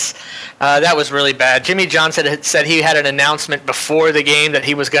on us. That was really bad. Jimmy Johnson had said he had an announcement before the game that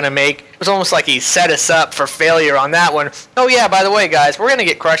he was going to make. It was almost like he set us up for failure on that one. Oh, yeah, by the way, guys, we're going to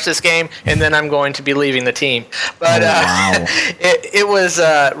get crushed this game, and then I'm going to be leaving the team. But it was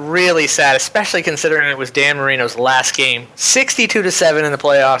really sad, especially considering it was Dan Marino's last game. 62-7 in the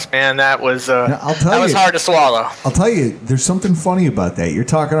playoffs, man. That was hard to swallow. I'll tell you, there's something funny about that. You're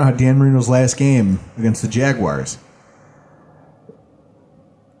talking about Dan Marino's last game against the Jaguars.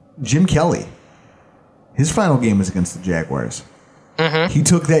 Jim Kelly, his final game was against the Jaguars. Mm-hmm. He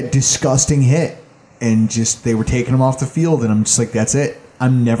took that disgusting hit, and they were taking him off the field, and I'm just like, that's it.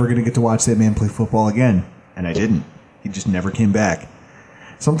 I'm never going to get to watch that man play football again. And I didn't. He just never came back.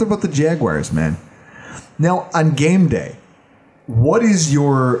 Something about the Jaguars, man. Now, on game day, what is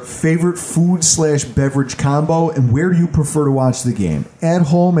your favorite food/beverage combo, and where do you prefer to watch the game? At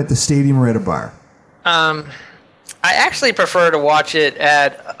home, at the stadium, or at a bar? I actually prefer to watch it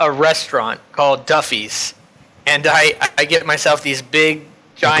at a restaurant called Duffy's. And I get myself these big,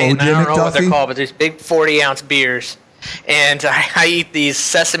 giant, I don't know what they're called, but these big 40-ounce beers. And I eat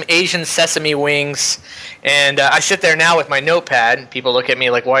these Asian sesame wings. And I sit there now with my notepad. And people look at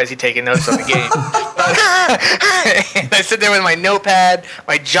me like, why is he taking notes on the game? I sit there with my notepad,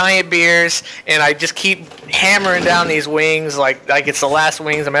 my giant beers, and I just keep hammering down these wings like it's the last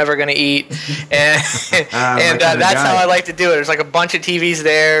wings I'm ever going to eat. And that's how I like to do it. There's like a bunch of TVs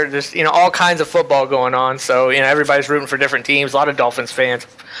there. There's all kinds of football going on. So everybody's rooting for different teams. A lot of Dolphins fans,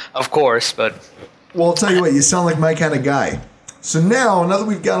 of course, but... Well, I'll tell you what, you sound like my kind of guy. So now that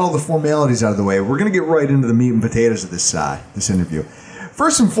we've got all the formalities out of the way, we're going to get right into the meat and potatoes of this interview.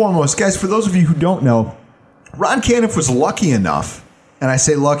 First and foremost, guys, for those of you who don't know, Ron Caniff was lucky enough, and I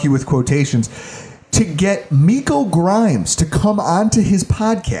say lucky with quotations, to get Miko Grimes to come onto his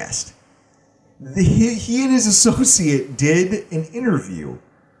podcast. He and his associate did an interview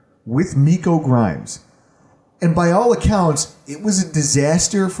with Miko Grimes. And by all accounts, it was a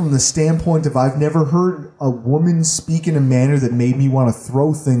disaster from the standpoint of I've never heard a woman speak in a manner that made me want to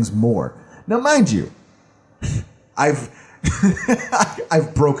throw things more. Now, mind you, I've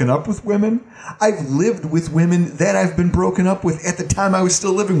broken up with women. I've lived with women that I've been broken up with at the time I was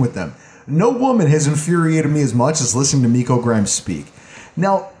still living with them. No woman has infuriated me as much as listening to Miko Grimes speak.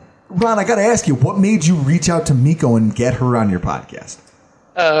 Now, Ron, I got to ask you, what made you reach out to Miko and get her on your podcast?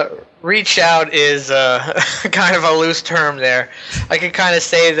 Reach out is kind of a loose term there. I could kind of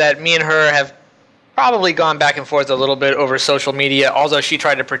say that me and her have probably gone back and forth a little bit over social media, although she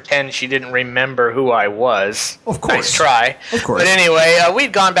tried to pretend she didn't remember who I was. Of course. Nice try. Of course. But anyway,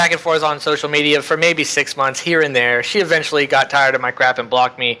 we'd gone back and forth on social media for maybe 6 months here and there. She eventually got tired of my crap and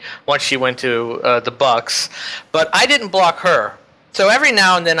blocked me once she went to the Bucs. But I didn't block her. So every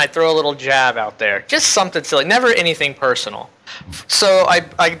now and then I throw a little jab out there. Just something silly. Never anything personal. So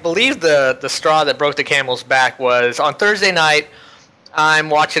I believe the straw that broke the camel's back was on Thursday night, I'm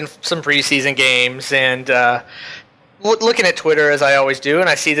watching some preseason games and looking at Twitter as I always do, and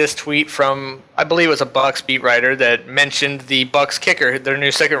I see this tweet from, I believe it was a Bucs beat writer that mentioned the Bucs kicker, their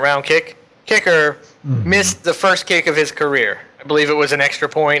new second-round kicker missed the first kick of his career. I believe it was an extra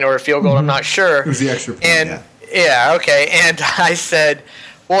point or a field goal, I'm not sure. It was the extra point, yeah, okay. And I said,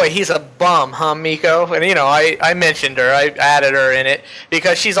 boy, he's a bum, huh, Miko? And, I mentioned her. I added her in it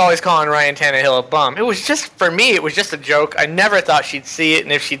because she's always calling Ryan Tannehill a bum. It was just, for me, it was just a joke. I never thought she'd see it,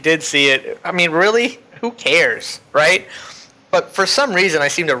 and if she did see it, I mean, really? Who cares, right? But for some reason, I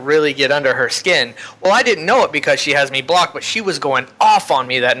seem to really get under her skin. Well, I didn't know it because she has me blocked, but she was going off on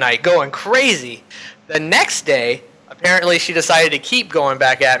me that night, going crazy. The next day, apparently she decided to keep going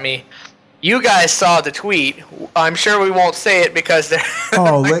back at me. You guys saw the tweet. I'm sure we won't say it because there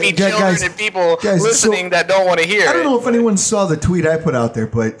might be children and people listening that don't want to hear it. I don't know if anyone saw the tweet I put out there,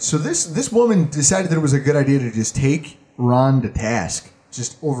 but so this woman decided that it was a good idea to just take Ron to task,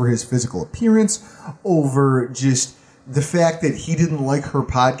 just over his physical appearance, over just the fact that he didn't like her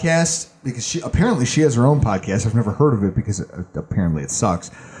podcast, because she has her own podcast. I've never heard of it because apparently it sucks.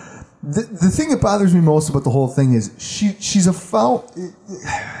 The thing that bothers me most about the whole thing is she's a foul...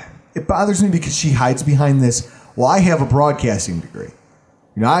 It bothers me because she hides behind this, well, I have a broadcasting degree.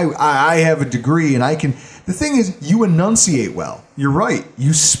 I have a degree and I can... The thing is, you enunciate well. You're right.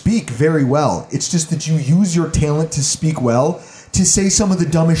 You speak very well. It's just that you use your talent to speak well to say some of the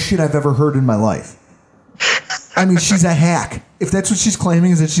dumbest shit I've ever heard in my life. I mean, she's a hack. If that's what she's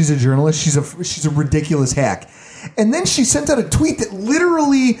claiming, is that she's a journalist, she's a ridiculous hack. And then she sent out a tweet that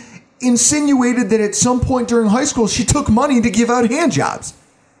literally insinuated that at some point during high school, she took money to give out hand jobs.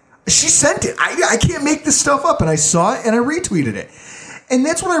 She sent it. I can't make this stuff up. And I saw it and I retweeted it. And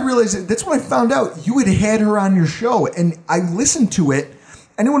that's what I realized. That's what I found out. You had her on your show, and I listened to it.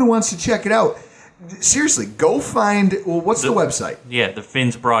 Anyone who wants to check it out, seriously, go find. Well, what's the website? Yeah, the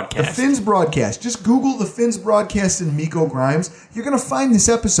Finns Broadcast. The Finns Broadcast. Just Google the Finns Broadcast and Miko Grimes. You're gonna find this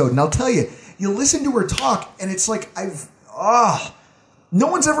episode, and I'll tell you, you listen to her talk, and it's like no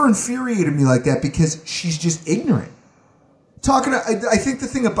one's ever infuriated me like that because she's just ignorant. I think the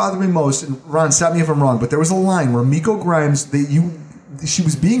thing that bothered me most, and Ron, stop me if I'm wrong, but there was a line where Miko Grimes, she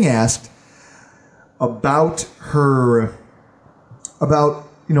was being asked about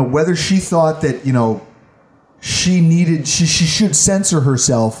whether she thought that, she should censor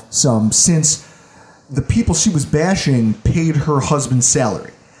herself some since the people she was bashing paid her husband's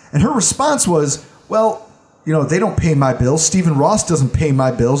salary. And her response was, well, they don't pay my bills. Stephen Ross doesn't pay my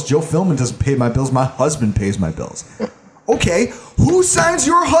bills. Joe Philman doesn't pay my bills. My husband pays my bills. Okay, who signs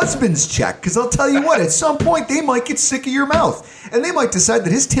your husband's check? Because I'll tell you what, at some point they might get sick of your mouth. And they might decide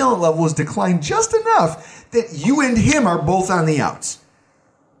that his talent level has declined just enough that you and him are both on the outs.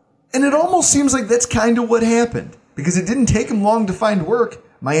 And it almost seems like that's kind of what happened. Because it didn't take him long to find work.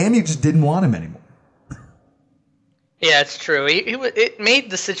 Miami just didn't want him anymore. Yeah, it's true. It made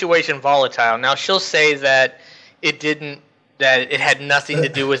the situation volatile. Now, she'll say that it had nothing to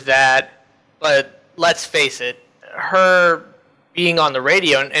do with that. But let's face it, her being on the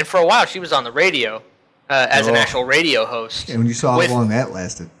radio, and for a while she was on the radio as an actual radio host. And when you saw how long that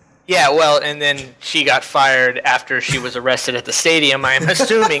lasted. Yeah, well, and then she got fired after she was arrested at the stadium. I'm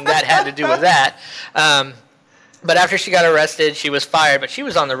assuming that had to do with that. But after she got arrested, she was fired. But she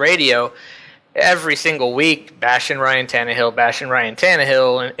was on the radio every single week bashing Ryan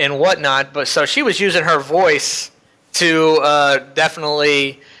Tannehill and whatnot. But so she was using her voice to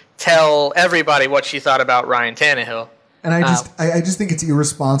definitely tell everybody what she thought about Ryan Tannehill. And I just think it's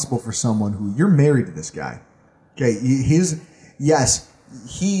irresponsible for someone who, you're married to this guy. Okay,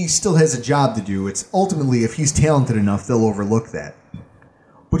 he still has a job to do. It's ultimately, if he's talented enough, they'll overlook that.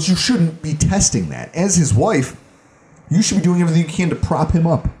 But you shouldn't be testing that. As his wife, you should be doing everything you can to prop him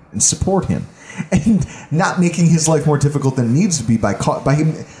up and support him. And not making his life more difficult than it needs to be by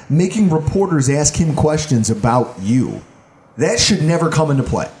him making reporters ask him questions about you. That should never come into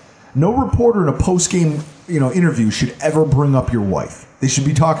play. No reporter in a post-game interview should ever bring up your wife. They should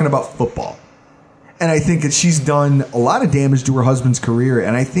be talking about football. And I think that she's done a lot of damage to her husband's career.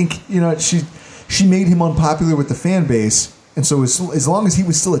 And I think, she made him unpopular with the fan base. And so as long as he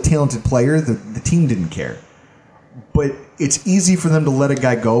was still a talented player, the team didn't care. But it's easy for them to let a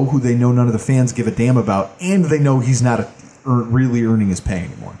guy go who they know none of the fans give a damn about, and they know he's not really earning his pay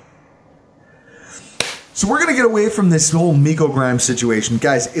anymore. So we're going to get away from this whole Miko Grimes situation.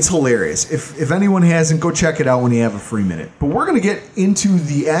 Guys, it's hilarious. If anyone hasn't, go check it out when you have a free minute. But we're going to get into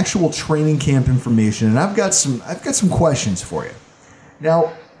the actual training camp information, and I've got some questions for you.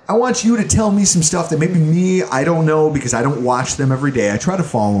 Now, I want you to tell me some stuff that maybe I don't know because I don't watch them every day. I try to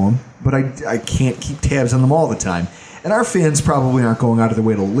follow them, but I can't keep tabs on them all the time. And our fans probably aren't going out of their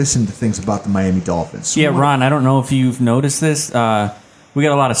way to listen to things about the Miami Dolphins. So Ron, I don't know if you've noticed this. We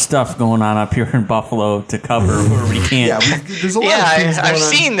got a lot of stuff going on up here in Buffalo to cover where we can't. There's a lot of things going on. I've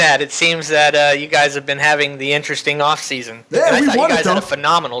seen that. It seems that you guys have been having the interesting offseason. Yeah, and I we thought won you guys it, had a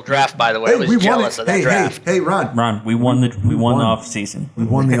phenomenal draft, by the way. I was jealous of that draft. Hey, Ron. Ron, we won the offseason. We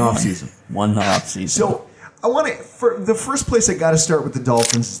won the offseason. Won the offseason. So I want to. For the first place, I got to start with the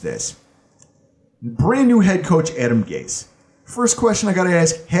Dolphins. Is this brand new head coach Adam Gase? First question I got to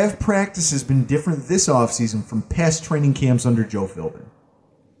ask: have practices been different this offseason from past training camps under Joe Philbin?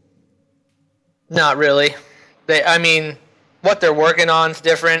 Not really. What they're working on is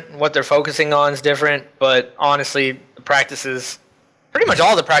different. What they're focusing on is different. But honestly, the practices, pretty much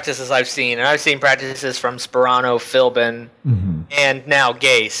all the practices I've seen, and I've seen practices from Sperano, Philbin, and now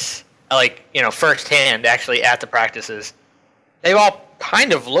Gase, firsthand, actually, at the practices. They've all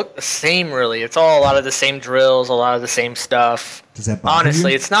kind of look the same, really. It's all a lot of the same drills, a lot of the same stuff. Does that bother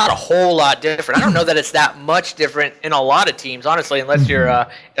honestly, you? It's not a whole lot different. I don't know that it's that much different in a lot of teams, honestly, unless you're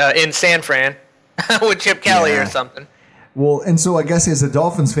in San Fran with Chip Kelly or something. Well, and so I guess as a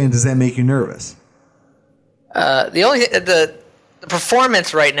Dolphins fan, does that make you nervous? The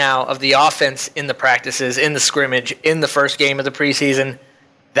performance right now of the offense in the practices, in the scrimmage, in the first game of the preseason,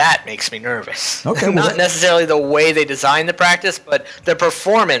 that makes me nervous. Okay, not necessarily the way they design the practice, but the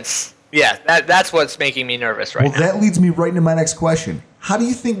performance. Yeah, that's what's making me nervous right now. Well, that leads me right into my next question. How do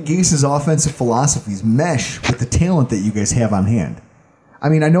you think Gase's offensive philosophies mesh with the talent that you guys have on hand? I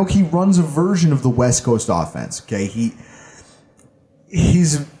know he runs a version of the West Coast offense. Okay,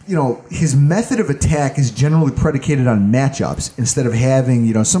 his method of attack is generally predicated on matchups instead of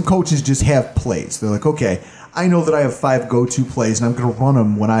having, some coaches just have plays. They're like, okay, I know that I have 5 go-to plays, and I'm going to run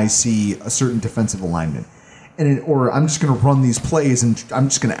them when I see a certain defensive alignment. Or I'm just going to run these plays, and I'm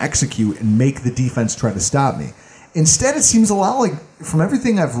just going to execute and make the defense try to stop me. Instead, it seems a lot like, from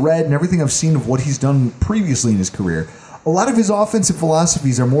everything I've read and everything I've seen of what he's done previously in his career, a lot of his offensive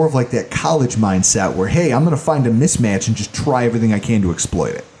philosophies are more of like that college mindset where, hey, I'm going to find a mismatch and just try everything I can to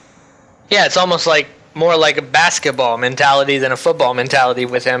exploit it. Yeah, it's almost like more like a basketball mentality than a football mentality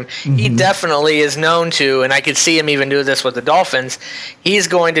with him. Mm-hmm. He definitely is known to, and I could see him even do this with the Dolphins, he's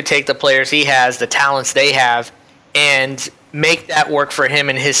going to take the players he has, the talents they have, and make that work for him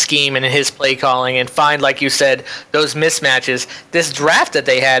and his scheme and his play calling and find, like you said, those mismatches. This draft that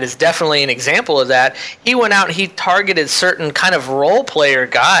they had is definitely an example of that. He went out and he targeted certain kind of role player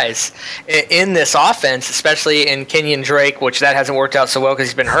guys in this offense, especially in Kenyon Drake, which that hasn't worked out so well because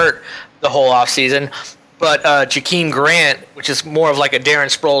he's been hurt the whole offseason. But Jakeem Grant, which is more of like a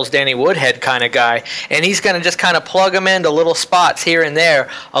Darren Sproles, Danny Woodhead kind of guy, and he's going to just kind of plug them into little spots here and there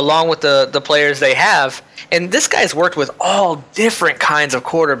along with the players they have. And this guy's worked with all different kinds of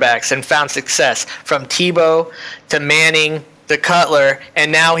quarterbacks and found success, from Tebow to Manning to Cutler,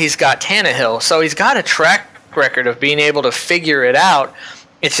 and now he's got Tannehill. So he's got a track record of being able to figure it out.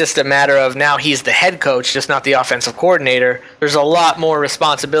 It's just a matter of now he's the head coach, just not the offensive coordinator. There's a lot more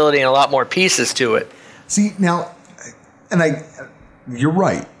responsibility and a lot more pieces to it. See, now, you're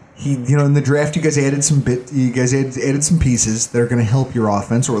right. In the draft, you guys added some added some pieces that are going to help your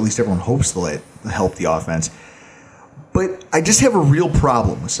offense, or at least everyone hopes they'll help the offense. But I just have a real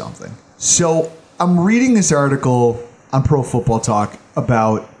problem with something. So I'm reading this article on Pro Football Talk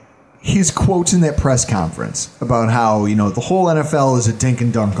about his quotes in that press conference about how, the whole NFL is a dink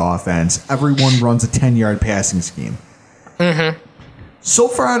and dunk offense. Everyone runs a 10-yard passing scheme. Mm-hmm. So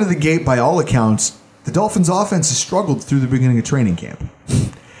far out of the gate, by all accounts, the Dolphins' offense has struggled through the beginning of training camp.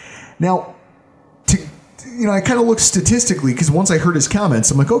 Now, I kind of looked statistically, because once I heard his comments,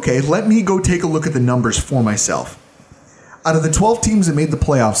 I'm like, okay, let me go take a look at the numbers for myself. Out of the 12 teams that made the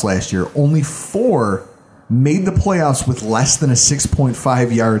playoffs last year, only 4 made the playoffs with less than a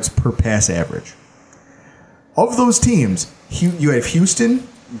 6.5 yards per pass average. Of those teams, you have Houston,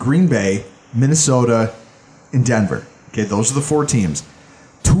 Green Bay, Minnesota, and Denver. Okay, those are the 4 teams.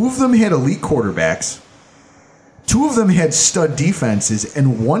 2 of them had elite quarterbacks. 2 of them had stud defenses,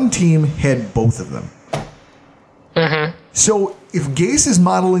 and 1 team had both of them. Mm-hmm. So if Gase is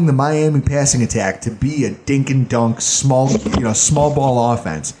modeling the Miami passing attack to be a dink and dunk, small ball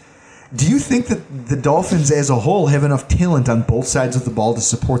offense, do you think that the Dolphins as a whole have enough talent on both sides of the ball to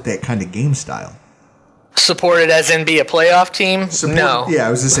support that kind of game style? Supported as in be a playoff team? No. Yeah,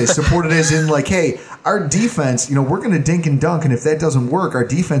 I was going to say supported as in like, hey, our defense, we're going to dink and dunk, and if that doesn't work, our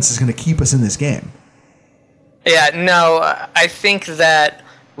defense is going to keep us in this game. Yeah, no, I think that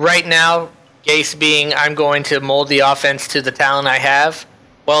right now, Gase being, I'm going to mold the offense to the talent I have,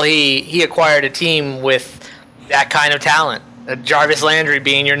 well, he acquired a team with that kind of talent. Jarvis Landry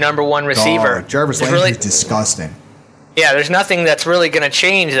being your number 1 receiver. Oh, Jarvis Landry is disgusting. Yeah, there's nothing that's really going to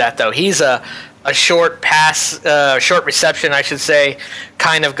change that, though. He's a short pass, short reception, I should say,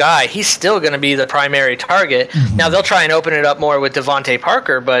 kind of guy. He's still going to be the primary target. Mm-hmm. Now, they'll try and open it up more with Devontae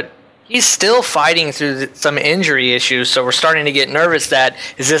Parker, but he's still fighting through some injury issues, so we're starting to get nervous that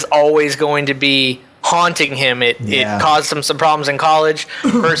is this always going to be haunting him? It caused him some problems in college,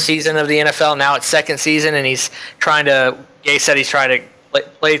 first season of the NFL, now it's second season, and Gase said he's trying to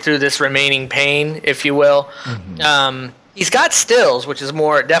play through this remaining pain, if you will. Mm-hmm. He's got Stills, which is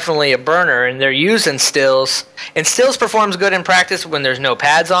more definitely a burner, and they're using Stills. And Stills performs good in practice when there's no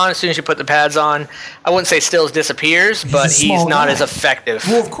pads on. As soon as you put the pads on, I wouldn't say Stills disappears, but he's not as effective.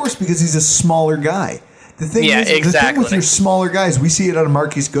 Well, of course, because he's a smaller guy. The thing with your smaller guys, we see it out of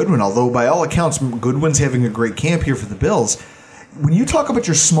Marquise Goodwin, although by all accounts, Goodwin's having a great camp here for the Bills. When you talk about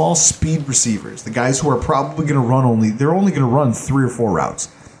your small speed receivers, the guys who are probably going to run they're only going to run 3 or 4 routes.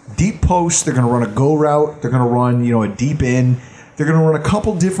 Deep post, they're going to run a go route. They're going to run, a deep in. They're going to run a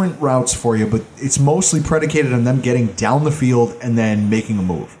couple different routes for you, but it's mostly predicated on them getting down the field and then making a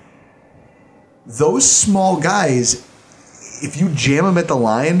move. Those small guys, if you jam them at the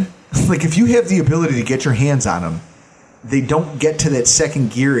line, like if you have the ability to get your hands on them, they don't get to that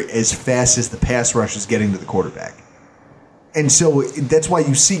second gear as fast as the pass rush is getting to the quarterback. And so that's why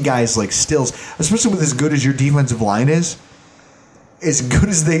you see guys like Stills, especially with as good as your defensive line is, as good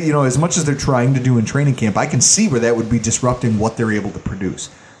as they, as much as they're trying to do in training camp, I can see where that would be disrupting what they're able to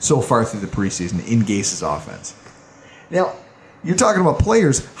produce so far through the preseason in Gase's offense. Now, you're talking about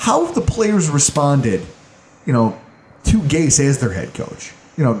players. How have the players responded, to Gase as their head coach?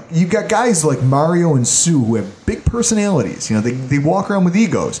 You've got guys like Mario and Sue who have big personalities. They walk around with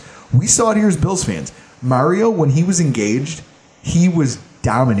egos. We saw it here as Bills fans. Mario, when he was engaged, he was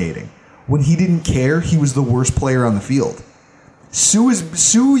dominating. When he didn't care, he was the worst player on the field.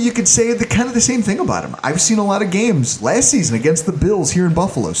 Sue, you could say kind of the same thing about him. I've seen a lot of games last season against the Bills here in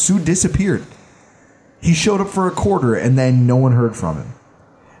Buffalo. Sue disappeared. He showed up for a quarter, and then no one heard from him.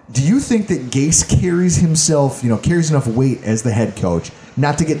 Do you think that Gase carries enough weight as the head coach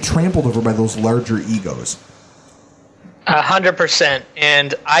not to get trampled over by those larger egos? 100%.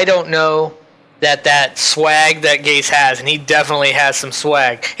 And I don't know that swag that Gase has, and he definitely has some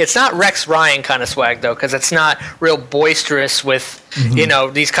swag. It's not Rex Ryan kind of swag, though, because it's not real boisterous with,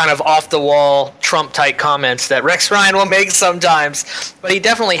 these kind of off-the-wall Trump-type comments that Rex Ryan will make sometimes. But he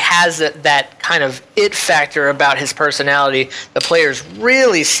definitely has that kind of it factor about his personality. The players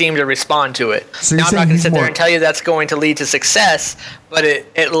really seem to respond to it. So now, I'm not going to sit there and tell you that's going to lead to success, but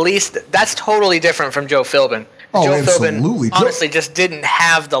at least that's totally different from Joe Philbin. Joe absolutely. Philbin honestly just didn't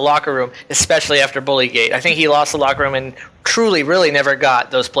have the locker room, especially after Bullygate. I think he lost the locker room and truly, really never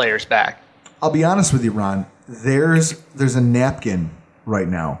got those players back. I'll be honest with you, Ron. There's a napkin right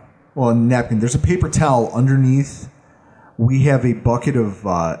now. Well, a napkin. There's a paper towel underneath. We have a bucket of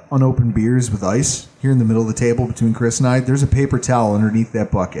unopened beers with ice here in the middle of the table between Chris and I. There's a paper towel underneath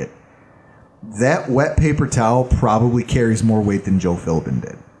that bucket. That wet paper towel probably carries more weight than Joe Philbin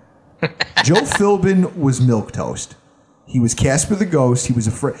did. Joe Philbin was milquetoast. He was Casper the Ghost. He was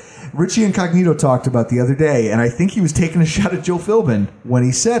afraid. Richie Incognito talked about the other day, and I think he was taking a shot at Joe Philbin when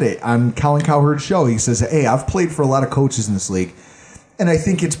he said it on Colin Cowherd's show. He says, "Hey, I've played for a lot of coaches in this league, and I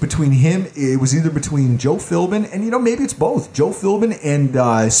think it's between him. It was either between Joe Philbin and maybe it's both Joe Philbin and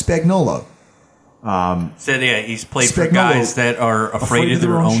Spagnuolo." He's played for guys that are afraid of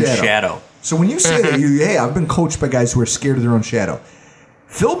their own shadow. So when you say that, hey, I've been coached by guys who are scared of their own shadow.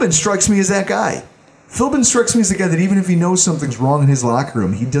 Philbin strikes me as that guy. Philbin strikes me as the guy that even if he knows something's wrong in his locker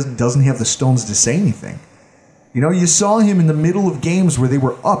room, he doesn't have the stones to say anything. You saw him in the middle of games where they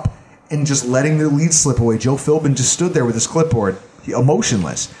were up and just letting their lead slip away. Joe Philbin just stood there with his clipboard,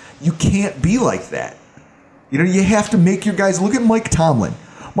 emotionless. You can't be like that. You have to make your guys... Look at Mike Tomlin.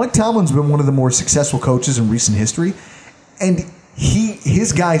 Mike Tomlin's been one of the more successful coaches in recent history, and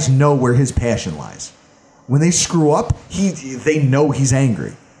his guys know where his passion lies. When they screw up, they know he's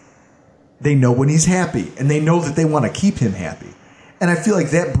angry. They know when he's happy, and they know that they want to keep him happy. And I feel like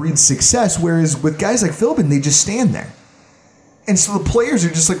that breeds success, whereas with guys like Philbin, they just stand there. And so the players are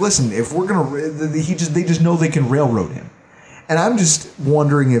just like, listen, if we're going to... They just know they can railroad him. And I'm just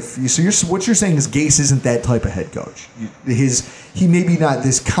wondering if... what you're saying is Gase isn't that type of head coach. He maybe not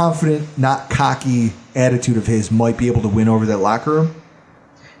this confident, not cocky attitude of his might be able to win over that locker room.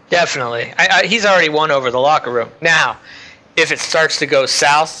 Definitely. He's already won over the locker room. Now, if it starts to go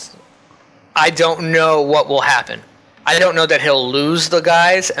south, I don't know what will happen. I don't know that he'll lose the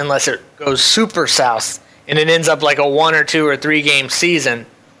guys unless it goes super south and it ends up like a 1 or 2 or 3 game season.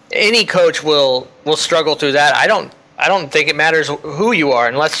 Any coach will struggle through that. I don't think it matters who you are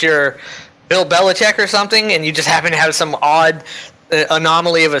unless you're Bill Belichick or something and you just happen to have some odd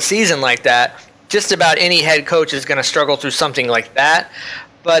anomaly of a season like that. Just about any head coach is going to struggle through something like that.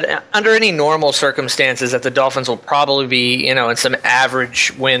 But under any normal circumstances that the Dolphins will probably be, in some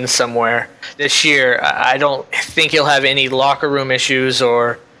average wins somewhere this year, I don't think he'll have any locker room issues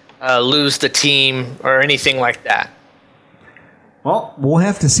or lose the team or anything like that. Well, we'll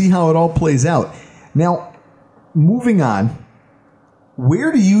have to see how it all plays out. Now, moving on,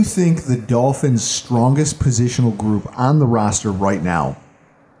 where do you think the Dolphins' strongest positional group on the roster right now,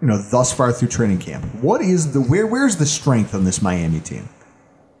 thus far through training camp? Where's the strength on this Miami team?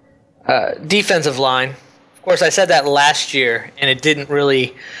 Defensive line. Of course, I said that last year, and it didn't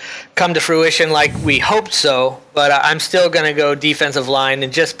really come to fruition like we hoped so, but I'm still going to go defensive line,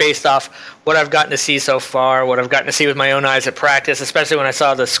 and just based off what I've gotten to see so far, what I've gotten to see with my own eyes at practice, especially when I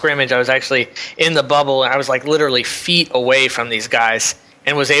saw the scrimmage, I was actually in the bubble, and I was like literally feet away from these guys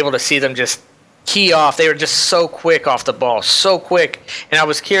and was able to see them just key off. They were just so quick off the ball, so quick, and I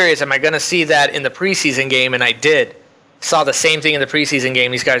was curious, am I going to see that in the preseason game, and I did. Saw the same thing in the preseason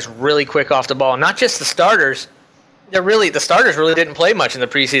game. These guys really quick off the ball. Not just the starters. The starters really didn't play much in the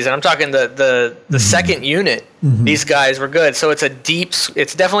preseason. I'm talking the second unit. Mm-hmm. These guys were good. So it's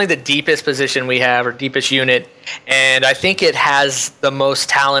definitely the deepest position we have, or deepest unit, and I think it has the most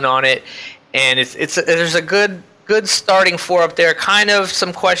talent on it. And there's a good starting 4 up there. Kind of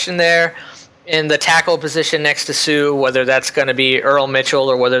some question there in the tackle position next to Sue, whether that's going to be Earl Mitchell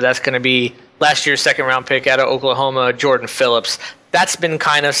or whether that's going to be last year's second-round pick out of Oklahoma, Jordan Phillips. That's been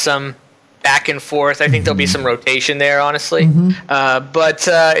kind of some back and forth. I think there'll be some rotation there, honestly. But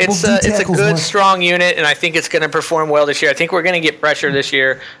it's a good, strong unit, and I think it's going to perform well this year. I think we're going to get pressure this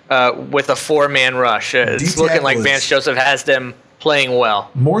year with a 4-man rush. It's looking like Vance Joseph has them playing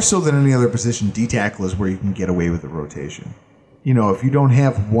well. More so than any other position, D-tackle is where you can get away with the rotation. You know, if you don't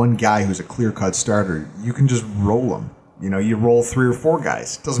have one guy who's a clear-cut starter, you can just roll them. You know, you roll 3 or 4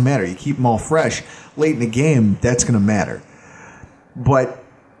 guys. It doesn't matter. You keep them all fresh. Late in the game, that's going to matter. But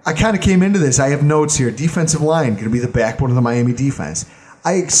I kind of came into this. I have notes here. Defensive line going to be the backbone of the Miami defense.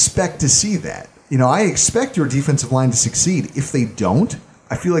 I expect to see that. You know, I expect your defensive line to succeed. If they don't,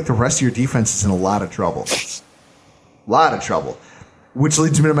 I feel like the rest of your defense is in a lot of trouble. A lot of trouble. Which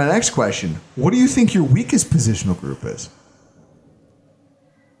leads me to my next question. What do you think your weakest positional group is?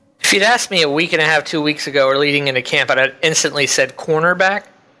 If you'd asked me a week and a half, 2 weeks ago, or leading into camp, I'd have instantly said cornerback.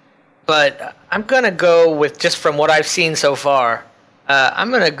 But I'm going to go with, just from what I've seen so far,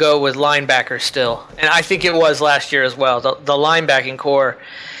 I'm going to go with linebacker still. And I think it was last year as well. The linebacking core,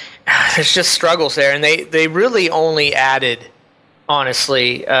 there's just struggles there. And they really only added,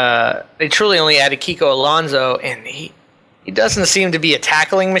 honestly, they truly only added Kiko Alonso, and he doesn't seem to be a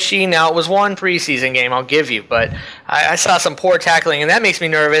tackling machine. Now, it was one preseason game, I'll give you, but I saw some poor tackling, and that makes me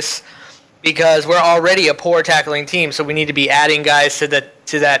nervous because we're already a poor tackling team, so we need to be adding guys to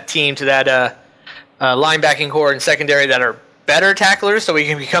that team, to that linebacking core and secondary that are better tacklers, so we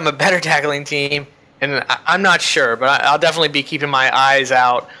can become a better tackling team. And I'm not sure, but I'll definitely be keeping my eyes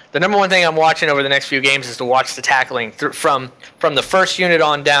out. The number one thing I'm watching over the next few games is to watch the tackling. From the first unit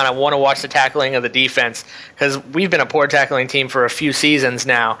on down, I want to watch the tackling of the defense because we've been a poor tackling team for a few seasons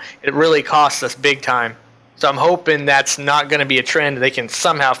now. It really costs us big time. So I'm hoping that's not going to be a trend. They can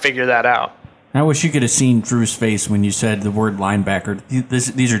somehow figure that out. I wish you could have seen Drew's face when you said the word linebacker.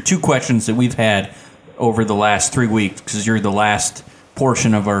 These are 2 questions that we've had over the last 3 weeks because you're the last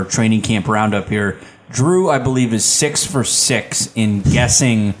portion of our training camp roundup here. Drew, I believe, is 6 for 6 in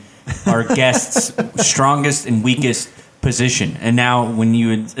guessing our guest's strongest and weakest position. And now, when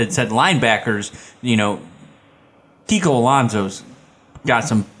you had said linebackers, you know, Kiko Alonso's got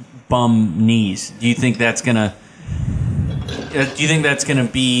some bum knees. Do you think that's gonna? Do you think that's gonna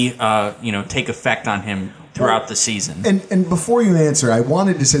be, take effect on him throughout the season? And before you answer, I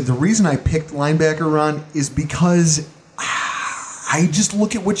wanted to say the reason I picked linebacker, Ron, is because I just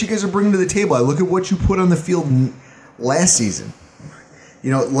look at what you guys are bringing to the table. I look at what you put on the field last season.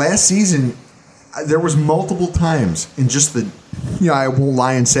 You know, last season, there was multiple times in just the, I won't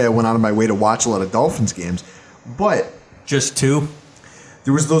lie and say I went out of my way to watch a lot of Dolphins games, but just 2?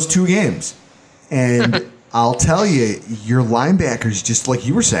 There was those 2 games. And I'll tell you, your linebackers, just like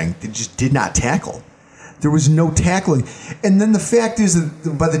you were saying, they just did not tackle. There was no tackling. And then the fact is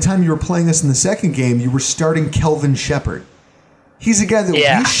that by the time you were playing us in the second game, you were starting Kelvin Shepard. He's a guy that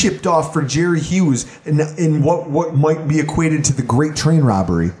we shipped off for Jerry Hughes in what might be equated to the Great Train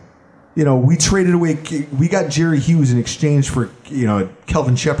Robbery. You know, we traded away. We got Jerry Hughes in exchange for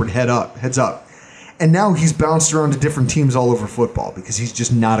Kelvin Shepard heads up, and now he's bounced around to different teams all over football because he's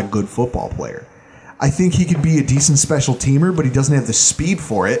just not a good football player. I think he could be a decent special teamer, but he doesn't have the speed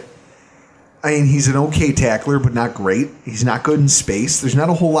for it. I mean, he's an okay tackler, but not great. He's not good in space. There's not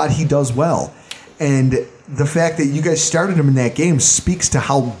a whole lot he does well, and the fact that you guys started him in that game speaks to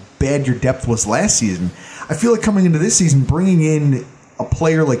how bad your depth was last season. I feel like coming into this season, bringing in a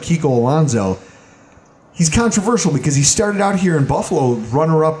player like Kiko Alonso, he's controversial because he started out here in Buffalo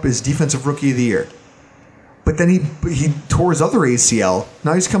runner-up as Defensive Rookie of the Year. But then he tore his other ACL.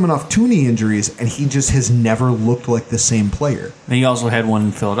 Now he's coming off 2 knee injuries, and he just has never looked like the same player. And he also had one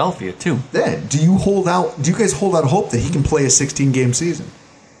in Philadelphia, too. Then, do you guys hold out hope that he can play a 16-game season?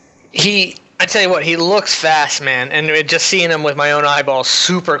 I tell you what, he looks fast, man. And just seeing him with my own eyeballs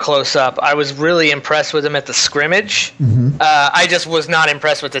super close up, I was really impressed with him at the scrimmage. I just was not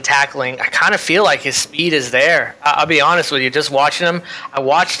impressed with the tackling. I kind of feel like his speed is there. I'll be honest with you. Just watching him, I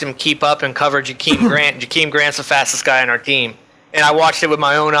watched him keep up and cover Jakeem Grant. Jakeem Grant's the fastest guy on our team. And I watched it with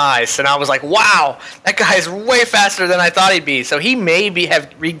my own eyes, and I was like, wow, that guy is way faster than I thought he'd be. So he may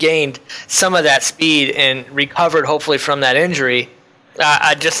have regained some of that speed and recovered, hopefully, from that injury.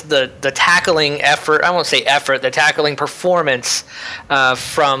 Just the tackling effort, I won't say effort, the tackling performance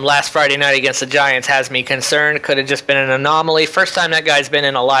from last Friday night against the Giants has me concerned. Could have just been an anomaly. First time that guy's been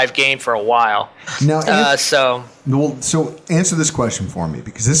in a live game for a while. Now, so answer this question for me,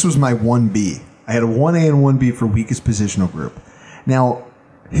 because this was my 1B. I had a 1A and 1B for weakest positional group. Now,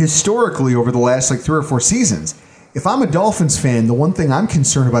 historically, over the last 3 or 4 seasons, if I'm a Dolphins fan, the one thing I'm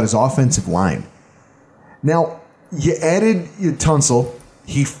concerned about is offensive line. Now, you added Tunsil.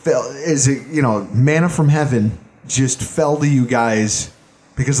 He fell, manna from heaven, just fell to you guys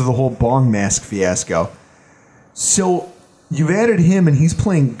because of the whole bong mask fiasco. So you've added him, and he's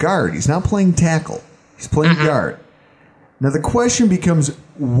playing guard. He's not playing tackle. He's playing guard. Now the question becomes,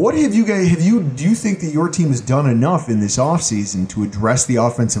 what have you guys? Do you think that your team has done enough in this offseason to address the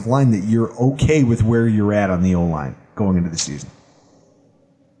offensive line that you're okay with where you're at on the O-line going into the season?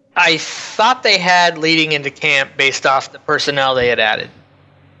 I thought they had leading into camp based off the personnel they had added.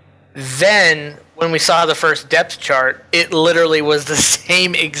 Then, when we saw the first depth chart, it literally was the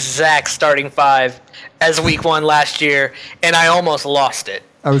same exact starting five as week 1 last year, and I almost lost it.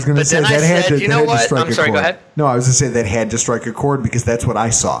 I was going to say that had to strike a chord. I'm sorry, go ahead. No, I was going to say that had to strike a chord because that's what I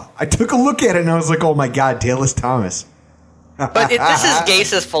saw. I took a look at it and I was like, oh my God, Dallas Thomas. But this is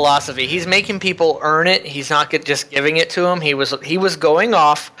Gase's philosophy. He's making people earn it. He's not just giving it to them. He was going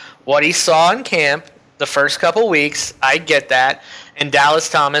off what he saw in camp the first couple weeks. I get that. And Dallas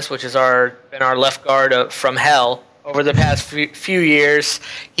Thomas, which has been our left guard from hell over the past few years,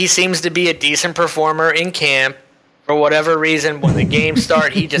 he seems to be a decent performer in camp. For whatever reason, when the games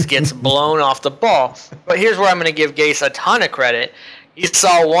start, he just gets blown off the ball. But here's where I'm going to give Gase a ton of credit. He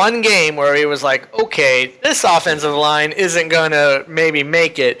saw one game where he was like, okay, this offensive line isn't going to maybe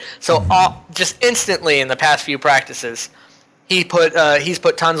make it. So just instantly in the past few practices, he's put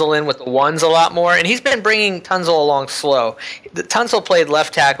Tunzel in with the ones a lot more, and he's been bringing Tunzel along slow. Tunzel played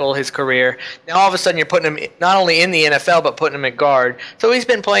left tackle his career. Now all of a sudden you're putting him not only in the NFL but putting him at guard. So he's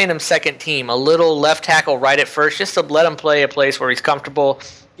been playing him second team, a little left tackle right at first, just to let him play a place where he's comfortable,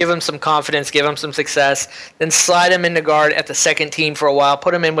 give him some confidence, give him some success, then slide him into guard at the second team for a while,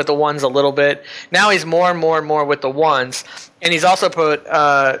 put him in with the ones a little bit. Now he's more and more and more with the ones, and he's also put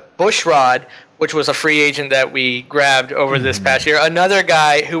Bushrod, which was a free agent that we grabbed over this past year. Another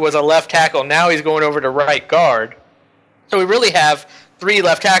guy who was a left tackle. Now he's going over to right guard. So we really have 3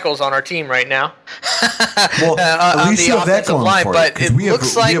 left tackles on our team right now. Well, at least you have that going line, for but you. it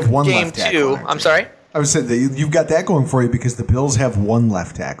looks like we have one game left tackle 2. I'm sorry? I was saying that you've got that going for you because the Bills have 1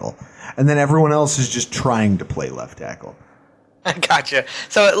 left tackle. And then everyone else is just trying to play left tackle. I gotcha.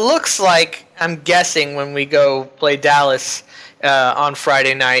 So it looks like, I'm guessing when we go play Dallas on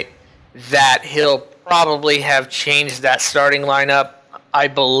Friday night, that he'll probably have changed that starting lineup, I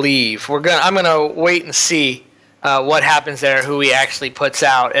believe. I'm gonna wait and see what happens there, who he actually puts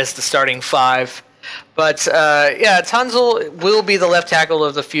out as the starting 5. But Tunzel will be the left tackle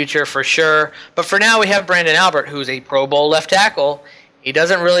of the future for sure. But for now, we have Brandon Albert, who's a Pro Bowl left tackle. He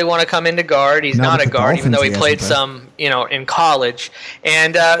doesn't really want to come into guard. He's not a guard, even though he played some, in college.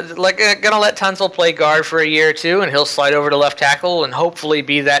 And gonna let Tunzel play guard for a year or two, and he'll slide over to left tackle and hopefully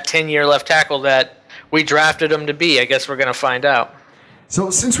be that 10-year left tackle that we drafted him to be. I guess we're gonna find out. So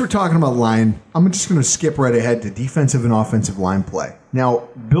since we're talking about line, I'm just going to skip right ahead to defensive and offensive line play. Now,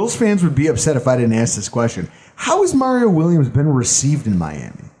 Bills fans would be upset if I didn't ask this question. How has Mario Williams been received in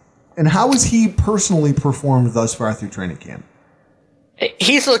Miami? And how has he personally performed thus far through training camp?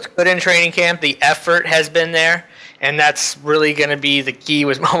 He's looked good in training camp. The effort has been there, and that's really going to be the key.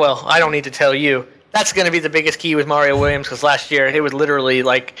 Well, I don't need to tell you. That's going to be the biggest key with Mario Williams, because last year it would literally,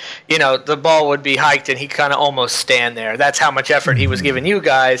 the ball would be hiked and he'd kind of almost stand there. That's how much effort he was giving you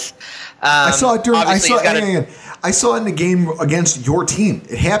guys. I saw it I saw it in the game against your team.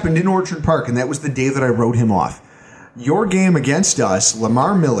 It happened in Orchard Park, and that was the day that I wrote him off. Your game against us,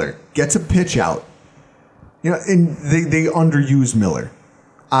 Lamar Miller gets a pitch out. And they underuse Miller.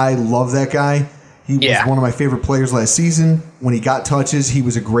 I love that guy. He was one of my favorite players last season. When he got touches, he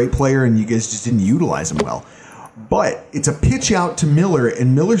was a great player, and you guys just didn't utilize him well. But it's a pitch out to Miller,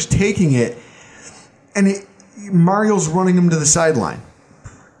 and Miller's taking it, and Mario's running him to the sideline.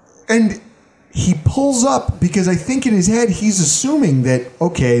 And he pulls up because I think in his head he's assuming that,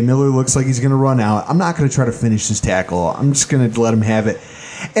 okay, Miller looks like he's going to run out. I'm not going to try to finish this tackle. I'm just going to let him have it.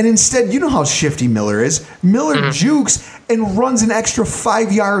 And instead, you know how shifty Miller is. Miller jukes and runs an extra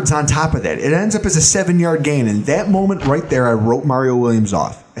 5 yards on top of that. It ends up as a 7-yard gain. And that moment right there, I wrote Mario Williams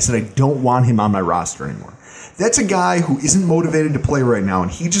off. I said, I don't want him on my roster anymore. That's a guy who isn't motivated to play right now, and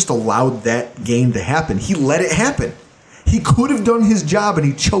he just allowed that game to happen. He let it happen. He could have done his job, and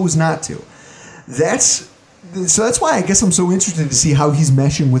he chose not to. So that's why I guess I'm so interested to see how he's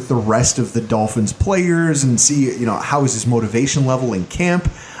meshing with the rest of the Dolphins players and see, how is his motivation level in camp.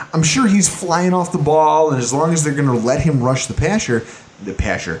 I'm sure he's flying off the ball, and as long as they're going to let him rush the passer,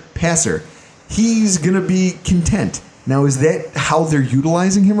 he's going to be content. Now, is that how they're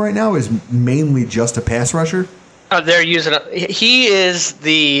utilizing him right now? Is mainly just a pass rusher? They're using he is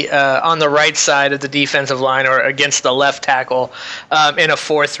the on the right side of the defensive line or against the left tackle in a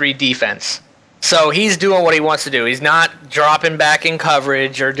 4-3 defense. So he's doing what he wants to do. He's not dropping back in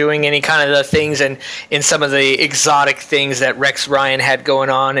coverage or doing any kind of the things in some of the exotic things that Rex Ryan had going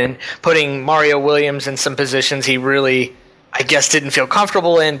on, and putting Mario Williams in some positions he really, I guess, didn't feel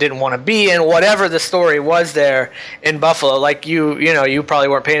comfortable in, didn't want to be in, whatever the story was there in Buffalo. Like you probably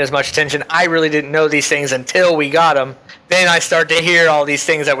weren't paying as much attention. I really didn't know these things until we got him. Then I start to hear all these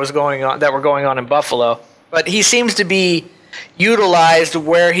things that were going on in Buffalo. But he seems to be utilized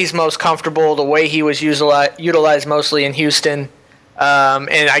where he's most comfortable, the way he was utilized mostly in Houston,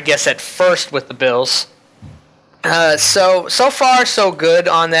 and I guess at first with the Bills. So far, so good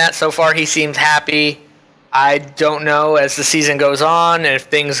on that. So far, he seems happy. I don't know as the season goes on, and if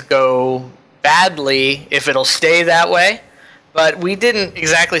things go badly, if it'll stay that way. But we didn't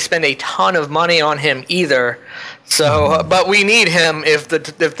exactly spend a ton of money on him either. So, but we need him if the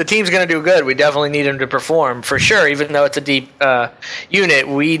team's going to do good. We definitely need him to perform for sure. Even though it's a deep unit,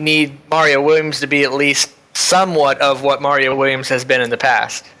 we need Mario Williams to be at least somewhat of what Mario Williams has been in the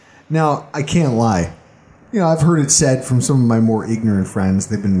past. Now, I can't lie. I've heard it said from some of my more ignorant friends.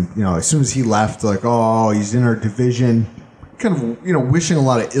 They've been, as soon as he left, like, oh, he's in our division, kind of, wishing a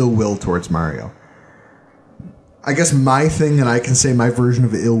lot of ill will towards Mario. I guess my thing, and I can say my version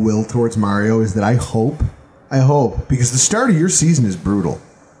of ill will towards Mario, is that I hope, because the start of your season is brutal.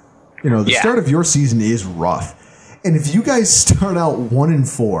 The start of your season is rough. And if you guys start out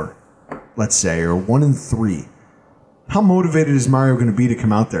 1-4, let's say, or 1-3, how motivated is Mario going to be to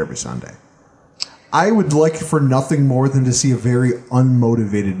come out there every Sunday? I would like for nothing more than to see a very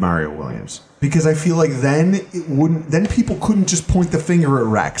unmotivated Mario Williams. Because I feel like then people couldn't just point the finger at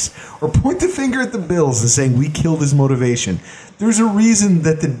Rex or point the finger at the Bills and saying we killed his motivation. There's a reason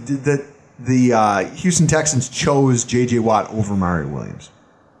that the Houston Texans chose J.J. Watt over Mario Williams.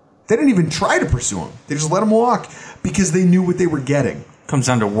 They didn't even try to pursue him. They just let him walk because they knew what they were getting. Comes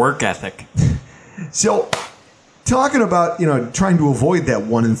down to work ethic. So, talking about trying to avoid that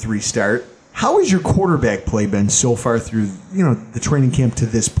 1-3 start. How has your quarterback play been so far through, the training camp to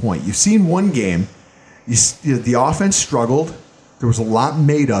this point? You've seen one game. The offense struggled. There was a lot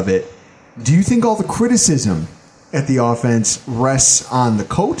made of it. Do you think all the criticism at the offense rests on the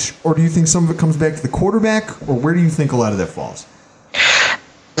coach, or do you think some of it comes back to the quarterback, or where do you think a lot of that falls?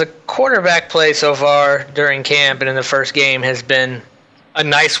 The quarterback play so far during camp and in the first game has been, a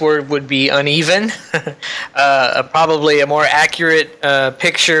nice word would be uneven. Probably a more accurate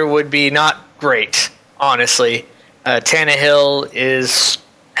picture would be not great, honestly. Tannehill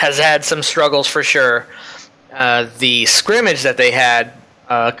has had some struggles for sure. The scrimmage that they had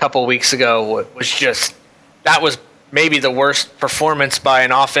a couple weeks ago was maybe the worst performance by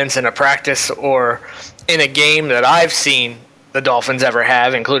an offense in a practice or in a game that I've seen the Dolphins ever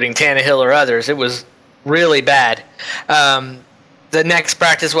have, including Tannehill or others. It was really bad. The next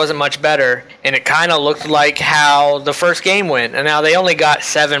practice wasn't much better, and it kind of looked like how the first game went. And now they only got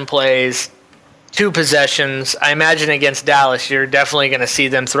 7 plays, 2 possessions. I imagine against Dallas, you're definitely going to see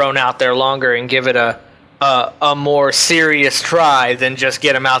them thrown out there longer and give it a more serious try than just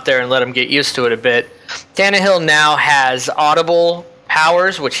get them out there and let them get used to it a bit. Tannehill now has audible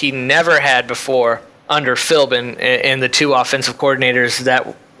powers, which he never had before under Philbin and the 2 offensive coordinators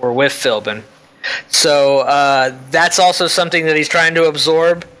that were with Philbin. So that's also something that he's trying to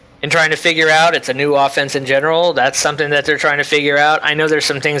absorb and trying to figure out. It's a new offense in general. That's something that they're trying to figure out. I know there's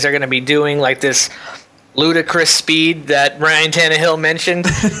some things they're going to be doing, like this ludicrous speed that Ryan Tannehill mentioned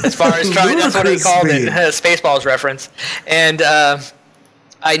as far as trying. That's what he called it, Spaceballs reference. And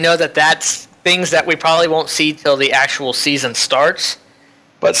I know that's things that we probably won't see till the actual season starts.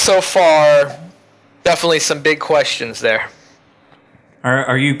 But so far, definitely some big questions there.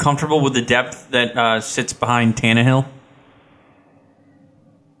 Are you comfortable with the depth that sits behind Tannehill?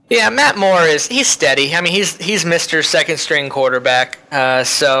 Yeah, Matt Moore he's steady. I mean, he's Mr. Second String quarterback.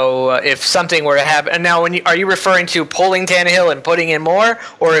 So if something were to happen, and now are you referring to pulling Tannehill and putting in Moore,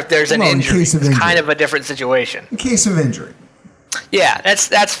 or if there's an injury? It's kind of a different situation. In case of injury. Yeah,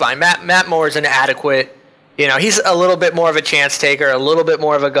 that's fine. Matt Moore is an adequate. He's a little bit more of a chance taker, a little bit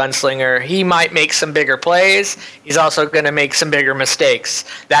more of a gunslinger. He might make some bigger plays. He's also going to make some bigger mistakes.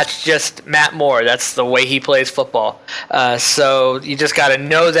 That's just Matt Moore. That's the way he plays football. So you just got to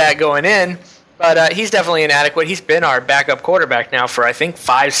know that going in. But he's definitely inadequate. He's been our backup quarterback now for, I think,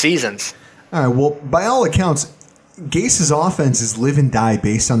 5 seasons. All right, well, by all accounts, Gase's offense is live and die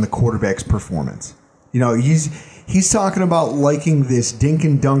based on the quarterback's performance. He's talking about liking this dink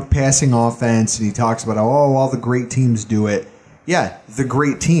and dunk passing offense, and he talks about all the great teams do it. Yeah, the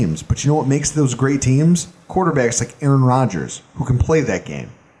great teams. But you know what makes those great teams? Quarterbacks like Aaron Rodgers, who can play that game.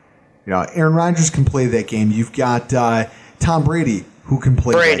 Aaron Rodgers can play that game. You've got Tom Brady, who can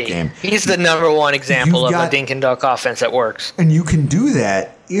play Brady. that game. He's the number one example of a dink and dunk offense that works. And you can do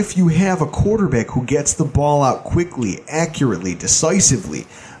that if you have a quarterback who gets the ball out quickly, accurately, decisively,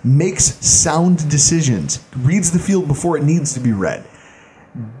 makes sound decisions, reads the field before it needs to be read.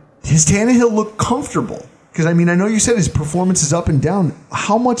 Does Tannehill look comfortable? Because, I know you said his performance is up and down.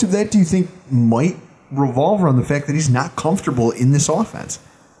 How much of that do you think might revolve around the fact that he's not comfortable in this offense?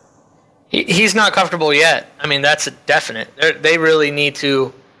 He's not comfortable yet. That's a definite. They really need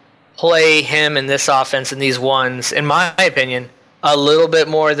to play him in this offense and these ones, in my opinion, a little bit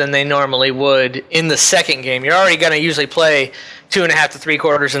more than they normally would in the second game. You're already going to usually play 2.5 to 3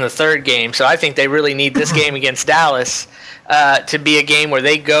 quarters in the third game, so I think they really need this game against Dallas to be a game where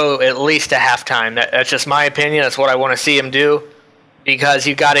they go at least to halftime. That's just my opinion. That's what I want to see them do, because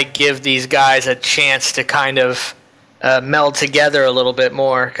you got to give these guys a chance to kind of meld together a little bit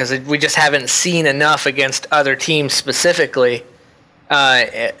more, because we just haven't seen enough against other teams specifically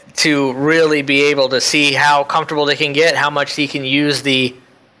to really be able to see how comfortable they can get, how much he can use the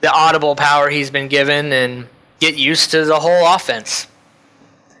audible power he's been given, and get used to the whole offense.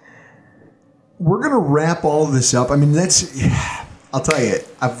 We're going to wrap all of this up. I'll tell you,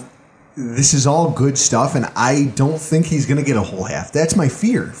 this is all good stuff, and I don't think he's going to get a whole half. That's my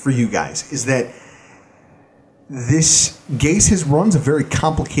fear for you guys, is that Gase runs a very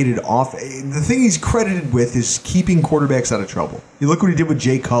complicated offense. The thing he's credited with is keeping quarterbacks out of trouble. You look what he did with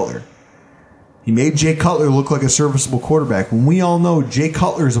Jay Cutler. He made Jay Cutler look like a serviceable quarterback, when we all know Jay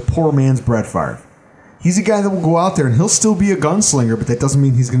Cutler is a poor man's Brett Favre. He's a guy that will go out there and he'll still be a gunslinger, but that doesn't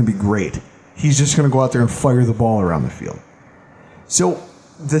mean he's going to be great. He's just going to go out there and fire the ball around the field. So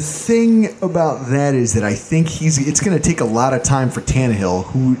the thing about that is that I think it's going to take a lot of time for Tannehill,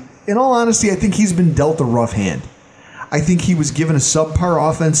 who, in all honesty, I think he's been dealt a rough hand. I think he was given a subpar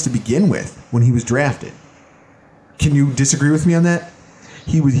offense to begin with when he was drafted. Can you disagree with me on that?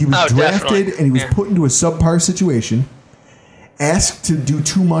 He was drafted definitely. And he was put into a subpar situation, asked to do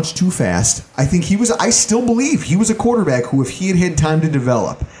too much too fast. I still believe he was a quarterback who, if he had had time to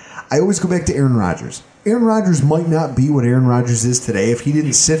develop, I always go back to Aaron Rodgers. Aaron Rodgers might not be what Aaron Rodgers is today if he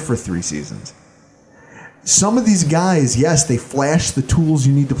didn't sit for 3 seasons. Some of these guys, yes, they flash the tools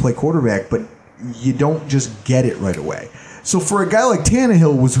you need to play quarterback, but you don't just get it right away. So for a guy like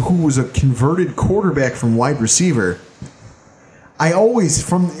Tannehill, who was a converted quarterback from wide receiver, I always,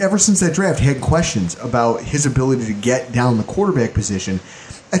 ever since that draft, had questions about his ability to get down the quarterback position.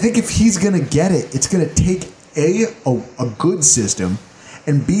 I think if he's going to get it, it's going to take a good system,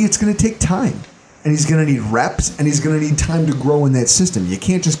 and B, it's going to take time. And he's going to need reps, and he's going to need time to grow in that system. You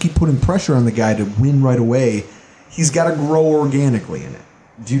can't just keep putting pressure on the guy to win right away. He's got to grow organically in it.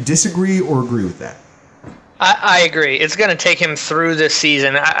 Do you disagree or agree with that? I agree. It's going to take him through this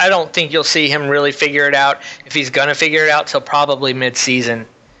season. I don't think you'll see him really figure it out, if he's going to figure it out, till probably mid-season.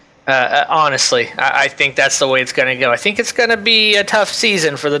 Honestly, I think that's the way it's going to go. I think it's going to be a tough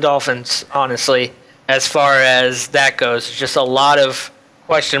season for the Dolphins, honestly, as far as that goes. It's just a lot of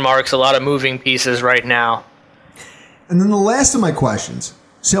question marks, a lot of moving pieces right now. And then the last of my questions.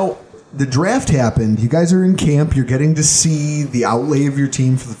 So the draft happened. You guys are in camp. You're getting to see the outlay of your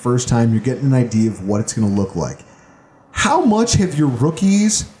team for the first time. You're getting an idea of what it's going to look like. How much have your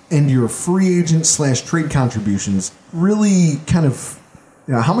rookies and your free agent / trade contributions really kind of,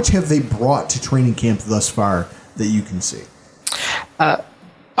 how much have they brought to training camp thus far that you can see?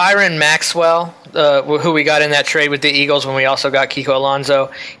 Byron Maxwell, who we got in that trade with the Eagles when we also got Kiko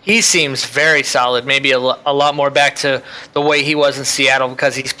Alonso, he seems very solid, maybe a lot more back to the way he was in Seattle,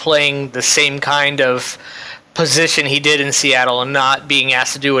 because he's playing the same kind of position he did in Seattle and not being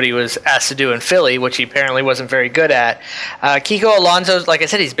asked to do what he was asked to do in Philly, which he apparently wasn't very good at. Kiko Alonso, like I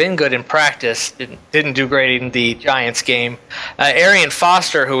said, he's been good in practice, didn't do great in the Giants game. Arian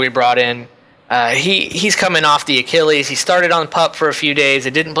Foster, who we brought in, he's coming off the Achilles. He started on PUP for a few days. They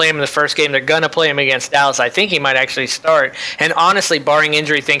didn't play him in the first game. They're going to play him against Dallas. I think he might actually start. And honestly, barring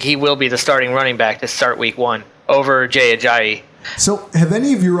injury, I think he will be the starting running back to start week 1 over Jay Ajayi. So have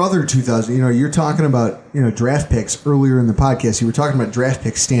any of your other 2000, you're talking about, draft picks earlier in the podcast. You were talking about draft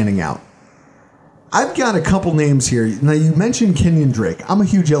picks standing out. I've got a couple names here. Now, you mentioned Kenyon Drake. I'm a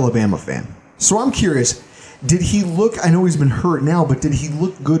huge Alabama fan. So I'm curious, did he look, I know he's been hurt now, but did he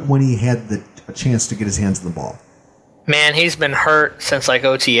look good when he had a chance to get his hands on the ball? Man, he's been hurt since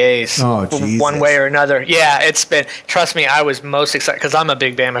OTAs. Oh, Jesus. One way or another. Yeah, it's been, trust me, I was most excited because I'm a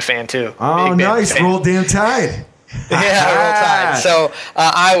big Bama fan too. Oh, nice. Roll damn Tide. Yeah, roll Tide. So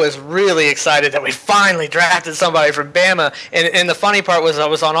I was really excited that we finally drafted somebody from Bama. And the funny part was I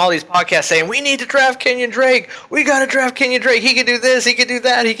was on all these podcasts saying, we need to draft Kenyon Drake. We got to draft Kenyon Drake. He could do this. He could do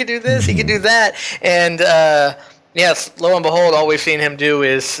that. He could do this. He could do that. And Yes, lo and behold, all we've seen him do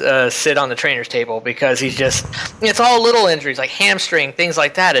is sit on the trainer's table because it's all little injuries like hamstring, things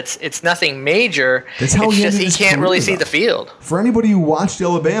like that. It's nothing major. That's how he can't really see the field. For anybody who watched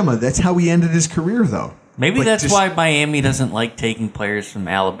Alabama, that's how he ended his career, though. Maybe that's why Miami doesn't like taking players from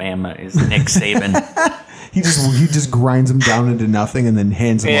Alabama is Nick Saban. He just grinds them down into nothing and then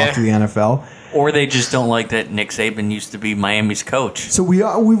hands them off to the NFL. Or they just don't like that Nick Saban used to be Miami's coach. So we've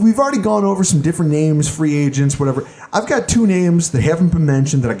already gone over some different names, free agents, whatever. I've got 2 names that haven't been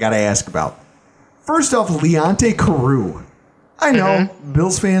mentioned that I got to ask about. First off, Leonte Carroo. I know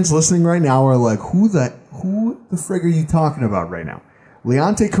Bills fans listening right now are like, who the frig are you talking about right now?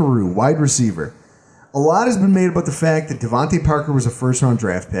 Leonte Carroo, wide receiver. A lot has been made about the fact that Devontae Parker was a first-round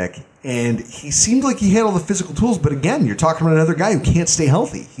draft pick, and he seemed like he had all the physical tools, but again, you're talking about another guy who can't stay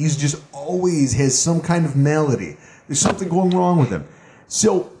healthy. He's just always has some kind of malady. There's something going wrong with him.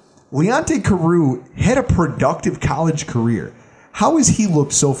 So, Leonte Carroo had a productive college career. How has he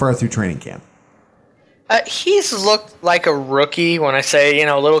looked so far through training camp? He's looked like a rookie when I say,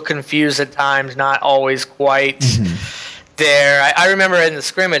 a little confused at times, not always quite... there. I remember in the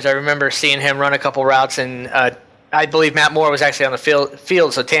scrimmage, I remember seeing him run a couple routes, and I believe Matt Moore was actually on the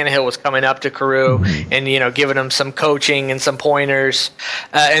field, so Tannehill was coming up to Carroo and, giving him some coaching and some pointers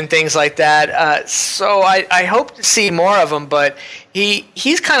and things like that. So I hope to see more of him, but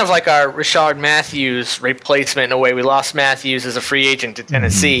he's kind of like our Rashard Matthews replacement in a way. We lost Matthews as a free agent to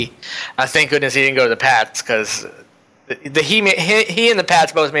Tennessee. Thank goodness he didn't go to the Pats because... He and the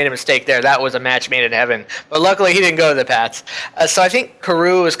Pats both made a mistake there. That was a match made in heaven. But luckily, he didn't go to the Pats. So I think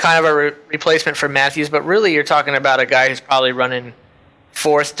Carroo is kind of a replacement for Matthews. But really, you're talking about a guy who's probably running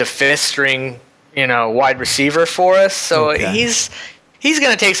 4th to 5th string, wide receiver for us. So he's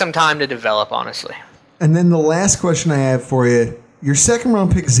going to take some time to develop, honestly. And then the last question I have for you, your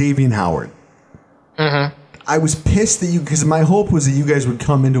 2nd-round pick, Xavier Howard. I was pissed that because my hope was that you guys would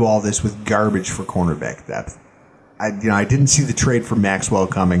come into all this with garbage for cornerback depth. I didn't see the trade for Maxwell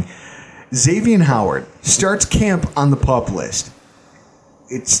coming. Xavier Howard starts camp on the PUP list.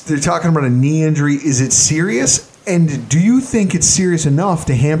 They're talking about a knee injury. Is it serious? And do you think it's serious enough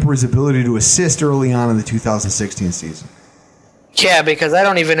to hamper his ability to assist early on in the 2016 season? Yeah, because I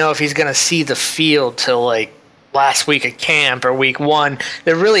don't even know if he's going to see the field till last week of camp or week 1.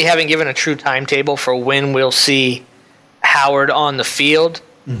 They really haven't given a true timetable for when we'll see Howard on the field.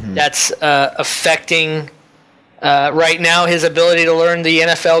 That's affecting... right now, his ability to learn the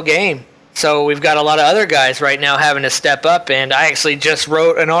NFL game. So we've got a lot of other guys right now having to step up, and I actually just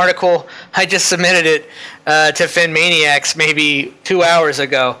wrote an article. I just submitted it to Fin Maniacs maybe 2 hours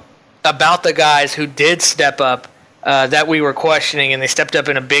ago about the guys who did step up that we were questioning, and they stepped up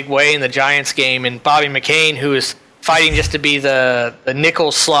in a big way in the Giants game. And Bobby McCain, who is fighting just to be the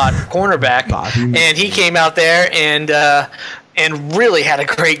nickel slot cornerback, and he came out there and really had a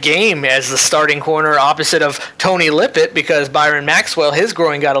great game as the starting corner opposite of Tony Lippett because Byron Maxwell, his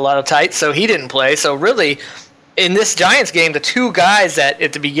groin got a lot of tight, so he didn't play. So really, in this Giants game, the 2 guys that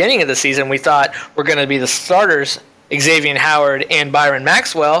at the beginning of the season we thought were going to be the starters, Xavier Howard and Byron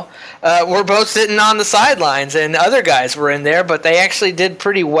Maxwell, were both sitting on the sidelines, and other guys were in there, but they actually did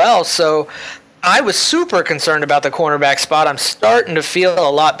pretty well. So I was super concerned about the cornerback spot. I'm starting to feel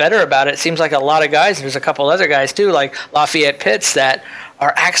a lot better about it. It seems like a lot of guys, and there's a couple other guys too, like Lafayette Pitts, that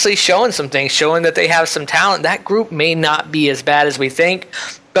are actually showing some things, showing that they have some talent. That group may not be as bad as we think,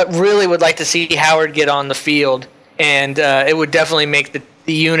 but really would like to see Howard get on the field, and it would definitely make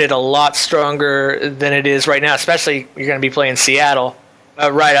the unit a lot stronger than it is right now, especially you're going to be playing Seattle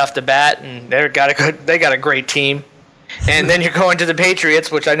right off the bat, and they got a great team. And then you're going to the Patriots,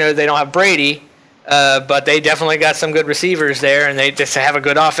 which I know they don't have Brady, but they definitely got some good receivers there, and they just have a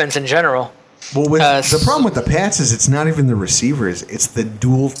good offense in general. Well, the problem with the Pats is it's not even the receivers; it's the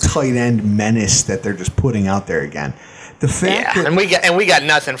dual tight end menace that they're just putting out there again. The fact that and we got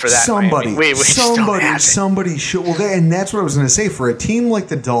nothing for that. Somebody should. Well, and that's what I was going to say. For a team like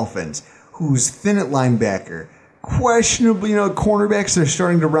the Dolphins, who's thin at linebacker, questionable, cornerbacks that are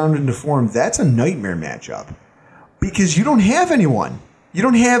starting to round into form, that's a nightmare matchup because you don't have anyone. You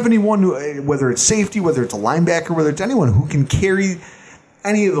don't have anyone, whether it's safety, whether it's a linebacker, whether it's anyone who can carry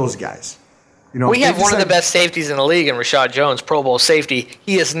any of those guys. We have one of the best safeties in the league in Rashad Jones, Pro Bowl safety.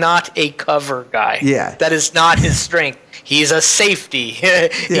 He is not a cover guy. Yeah. That is not his strength. He's a safety.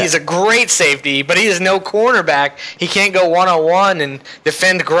 He's a great safety, but he is no cornerback. He can't go one-on-one and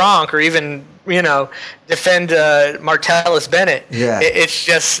defend Gronk or even, defend Martellus Bennett. Yeah.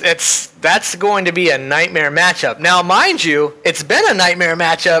 That's going to be a nightmare matchup. Now, mind you, it's been a nightmare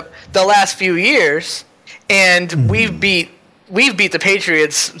matchup the last few years, and we've beat we've beat the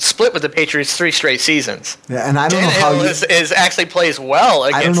Patriots, split with the Patriots 3 straight seasons. Yeah, and I don't know how is actually plays well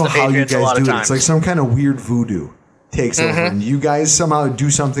against the Patriots a lot of times. It's like some kind of weird voodoo takes over, and you guys somehow do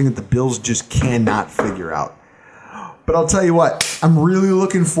something that the Bills just cannot figure out. But I'll tell you what, I'm really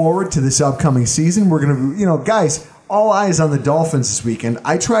looking forward to this upcoming season. We're going to, guys, all eyes on the Dolphins this weekend.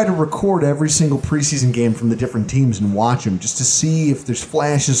 I try to record every single preseason game from the different teams and watch them just to see if there's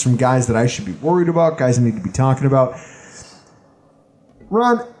flashes from guys that I should be worried about, guys I need to be talking about.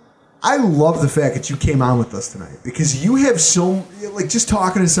 Ron, I love the fact that you came on with us tonight because you have just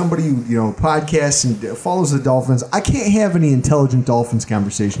talking to somebody who, podcasts and follows the Dolphins. I can't have any intelligent Dolphins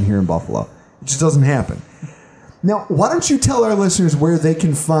conversation here in Buffalo. It just doesn't happen. Now, why don't you tell our listeners where they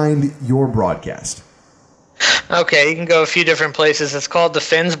can find your broadcast? Okay, you can go a few different places. It's called the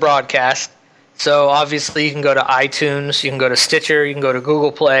Fins Broadcast. So obviously you can go to iTunes, you can go to Stitcher, you can go to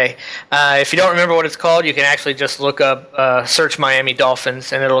Google Play. If you don't remember what it's called, you can actually just look up, search Miami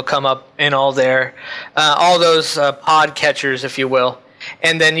Dolphins, and it'll come up in all there, all those pod catchers, if you will.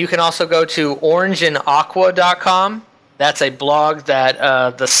 And then you can also go to orangeandaqua.com. That's a blog that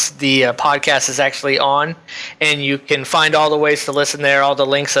the podcast is actually on, and you can find all the ways to listen there. All the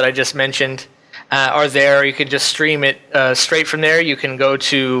links that I just mentioned are there. You can just stream it straight from there. You can go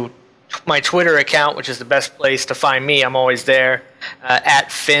to my Twitter account, which is the best place to find me. I'm always there,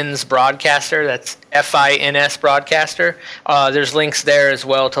 at Fins Broadcaster. That's FINS Broadcaster. There's links there as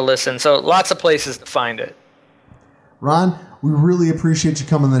well to listen. So lots of places to find it. Ron, we really appreciate you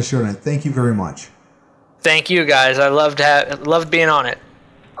coming on the show tonight. Thank you very much. Thank you, guys. I loved being on it.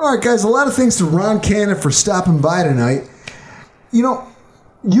 All right, guys, a lot of thanks to Ron Caniff for stopping by tonight.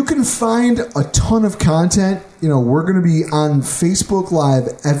 You can find a ton of content. We're going to be on Facebook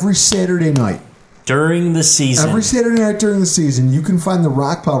Live every Saturday night. During the season. Every Saturday night during the season. You can find the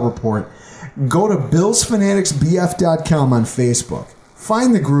Rockpile Report. Go to BillsFanaticsBF.com on Facebook.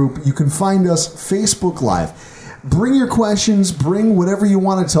 Find the group. You can find us Facebook Live. Bring your questions. Bring whatever you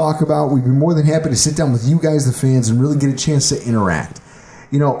want to talk about. We'd be more than happy to sit down with you guys, the fans, and really get a chance to interact.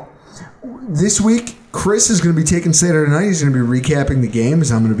 This week, Chris is going to be taking Saturday night. He's going to be recapping the game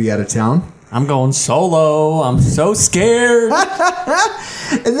as I'm going to be out of town. I'm going solo. I'm so scared.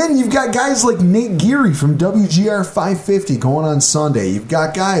 And then you've got guys like Nate Geary from WGR 550 going on Sunday. You've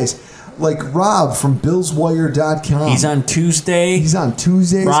got guys like Rob from BillsWire.com. He's on Tuesdays.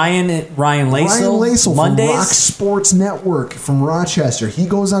 Ryan Lasel Mondays. From Rock Sports Network from Rochester. He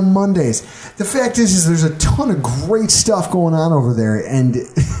goes on Mondays. The fact is there's a ton of great stuff going on over there, and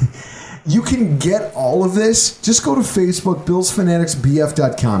you can get all of this. Just go to Facebook,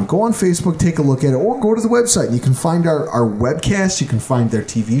 BillsFanaticsBF.com. Go on Facebook, take a look at it, or go to the website. And you can find our webcast. You can find their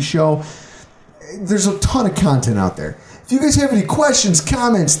TV show. There's a ton of content out there. If you guys have any questions,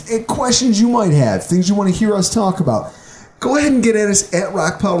 comments, questions you might have, things you want to hear us talk about, go ahead and get at us at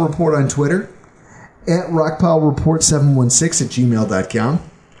Rockpile Report on Twitter, at RockpileReport716 at gmail.com.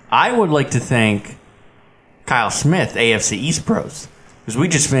 I would like to thank Kyle Smith, AFC East Pros, because we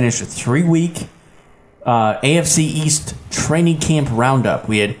just finished a 3-week AFC East training camp roundup.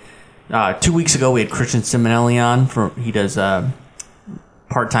 We had 2 weeks ago, we had Christian Simonelli on. He does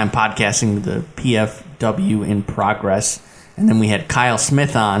part-time podcasting, the PFW in Progress. And then we had Kyle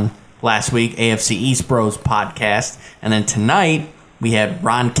Smith on last week, AFC East Bros podcast. And then tonight, we had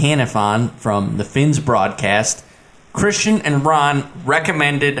Ron Caniff on from the Fins Broadcast. Christian and Ron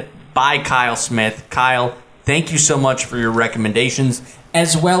recommended by Kyle Smith. Kyle, thank you so much for your recommendations,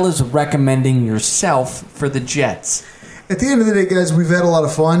 as well as recommending yourself for the Jets. At the end of the day, guys, we've had a lot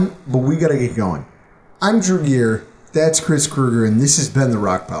of fun, but we got to get going. I'm Drew Gear. That's Chris Kruger, and this has been the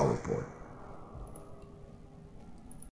Rockpile Report.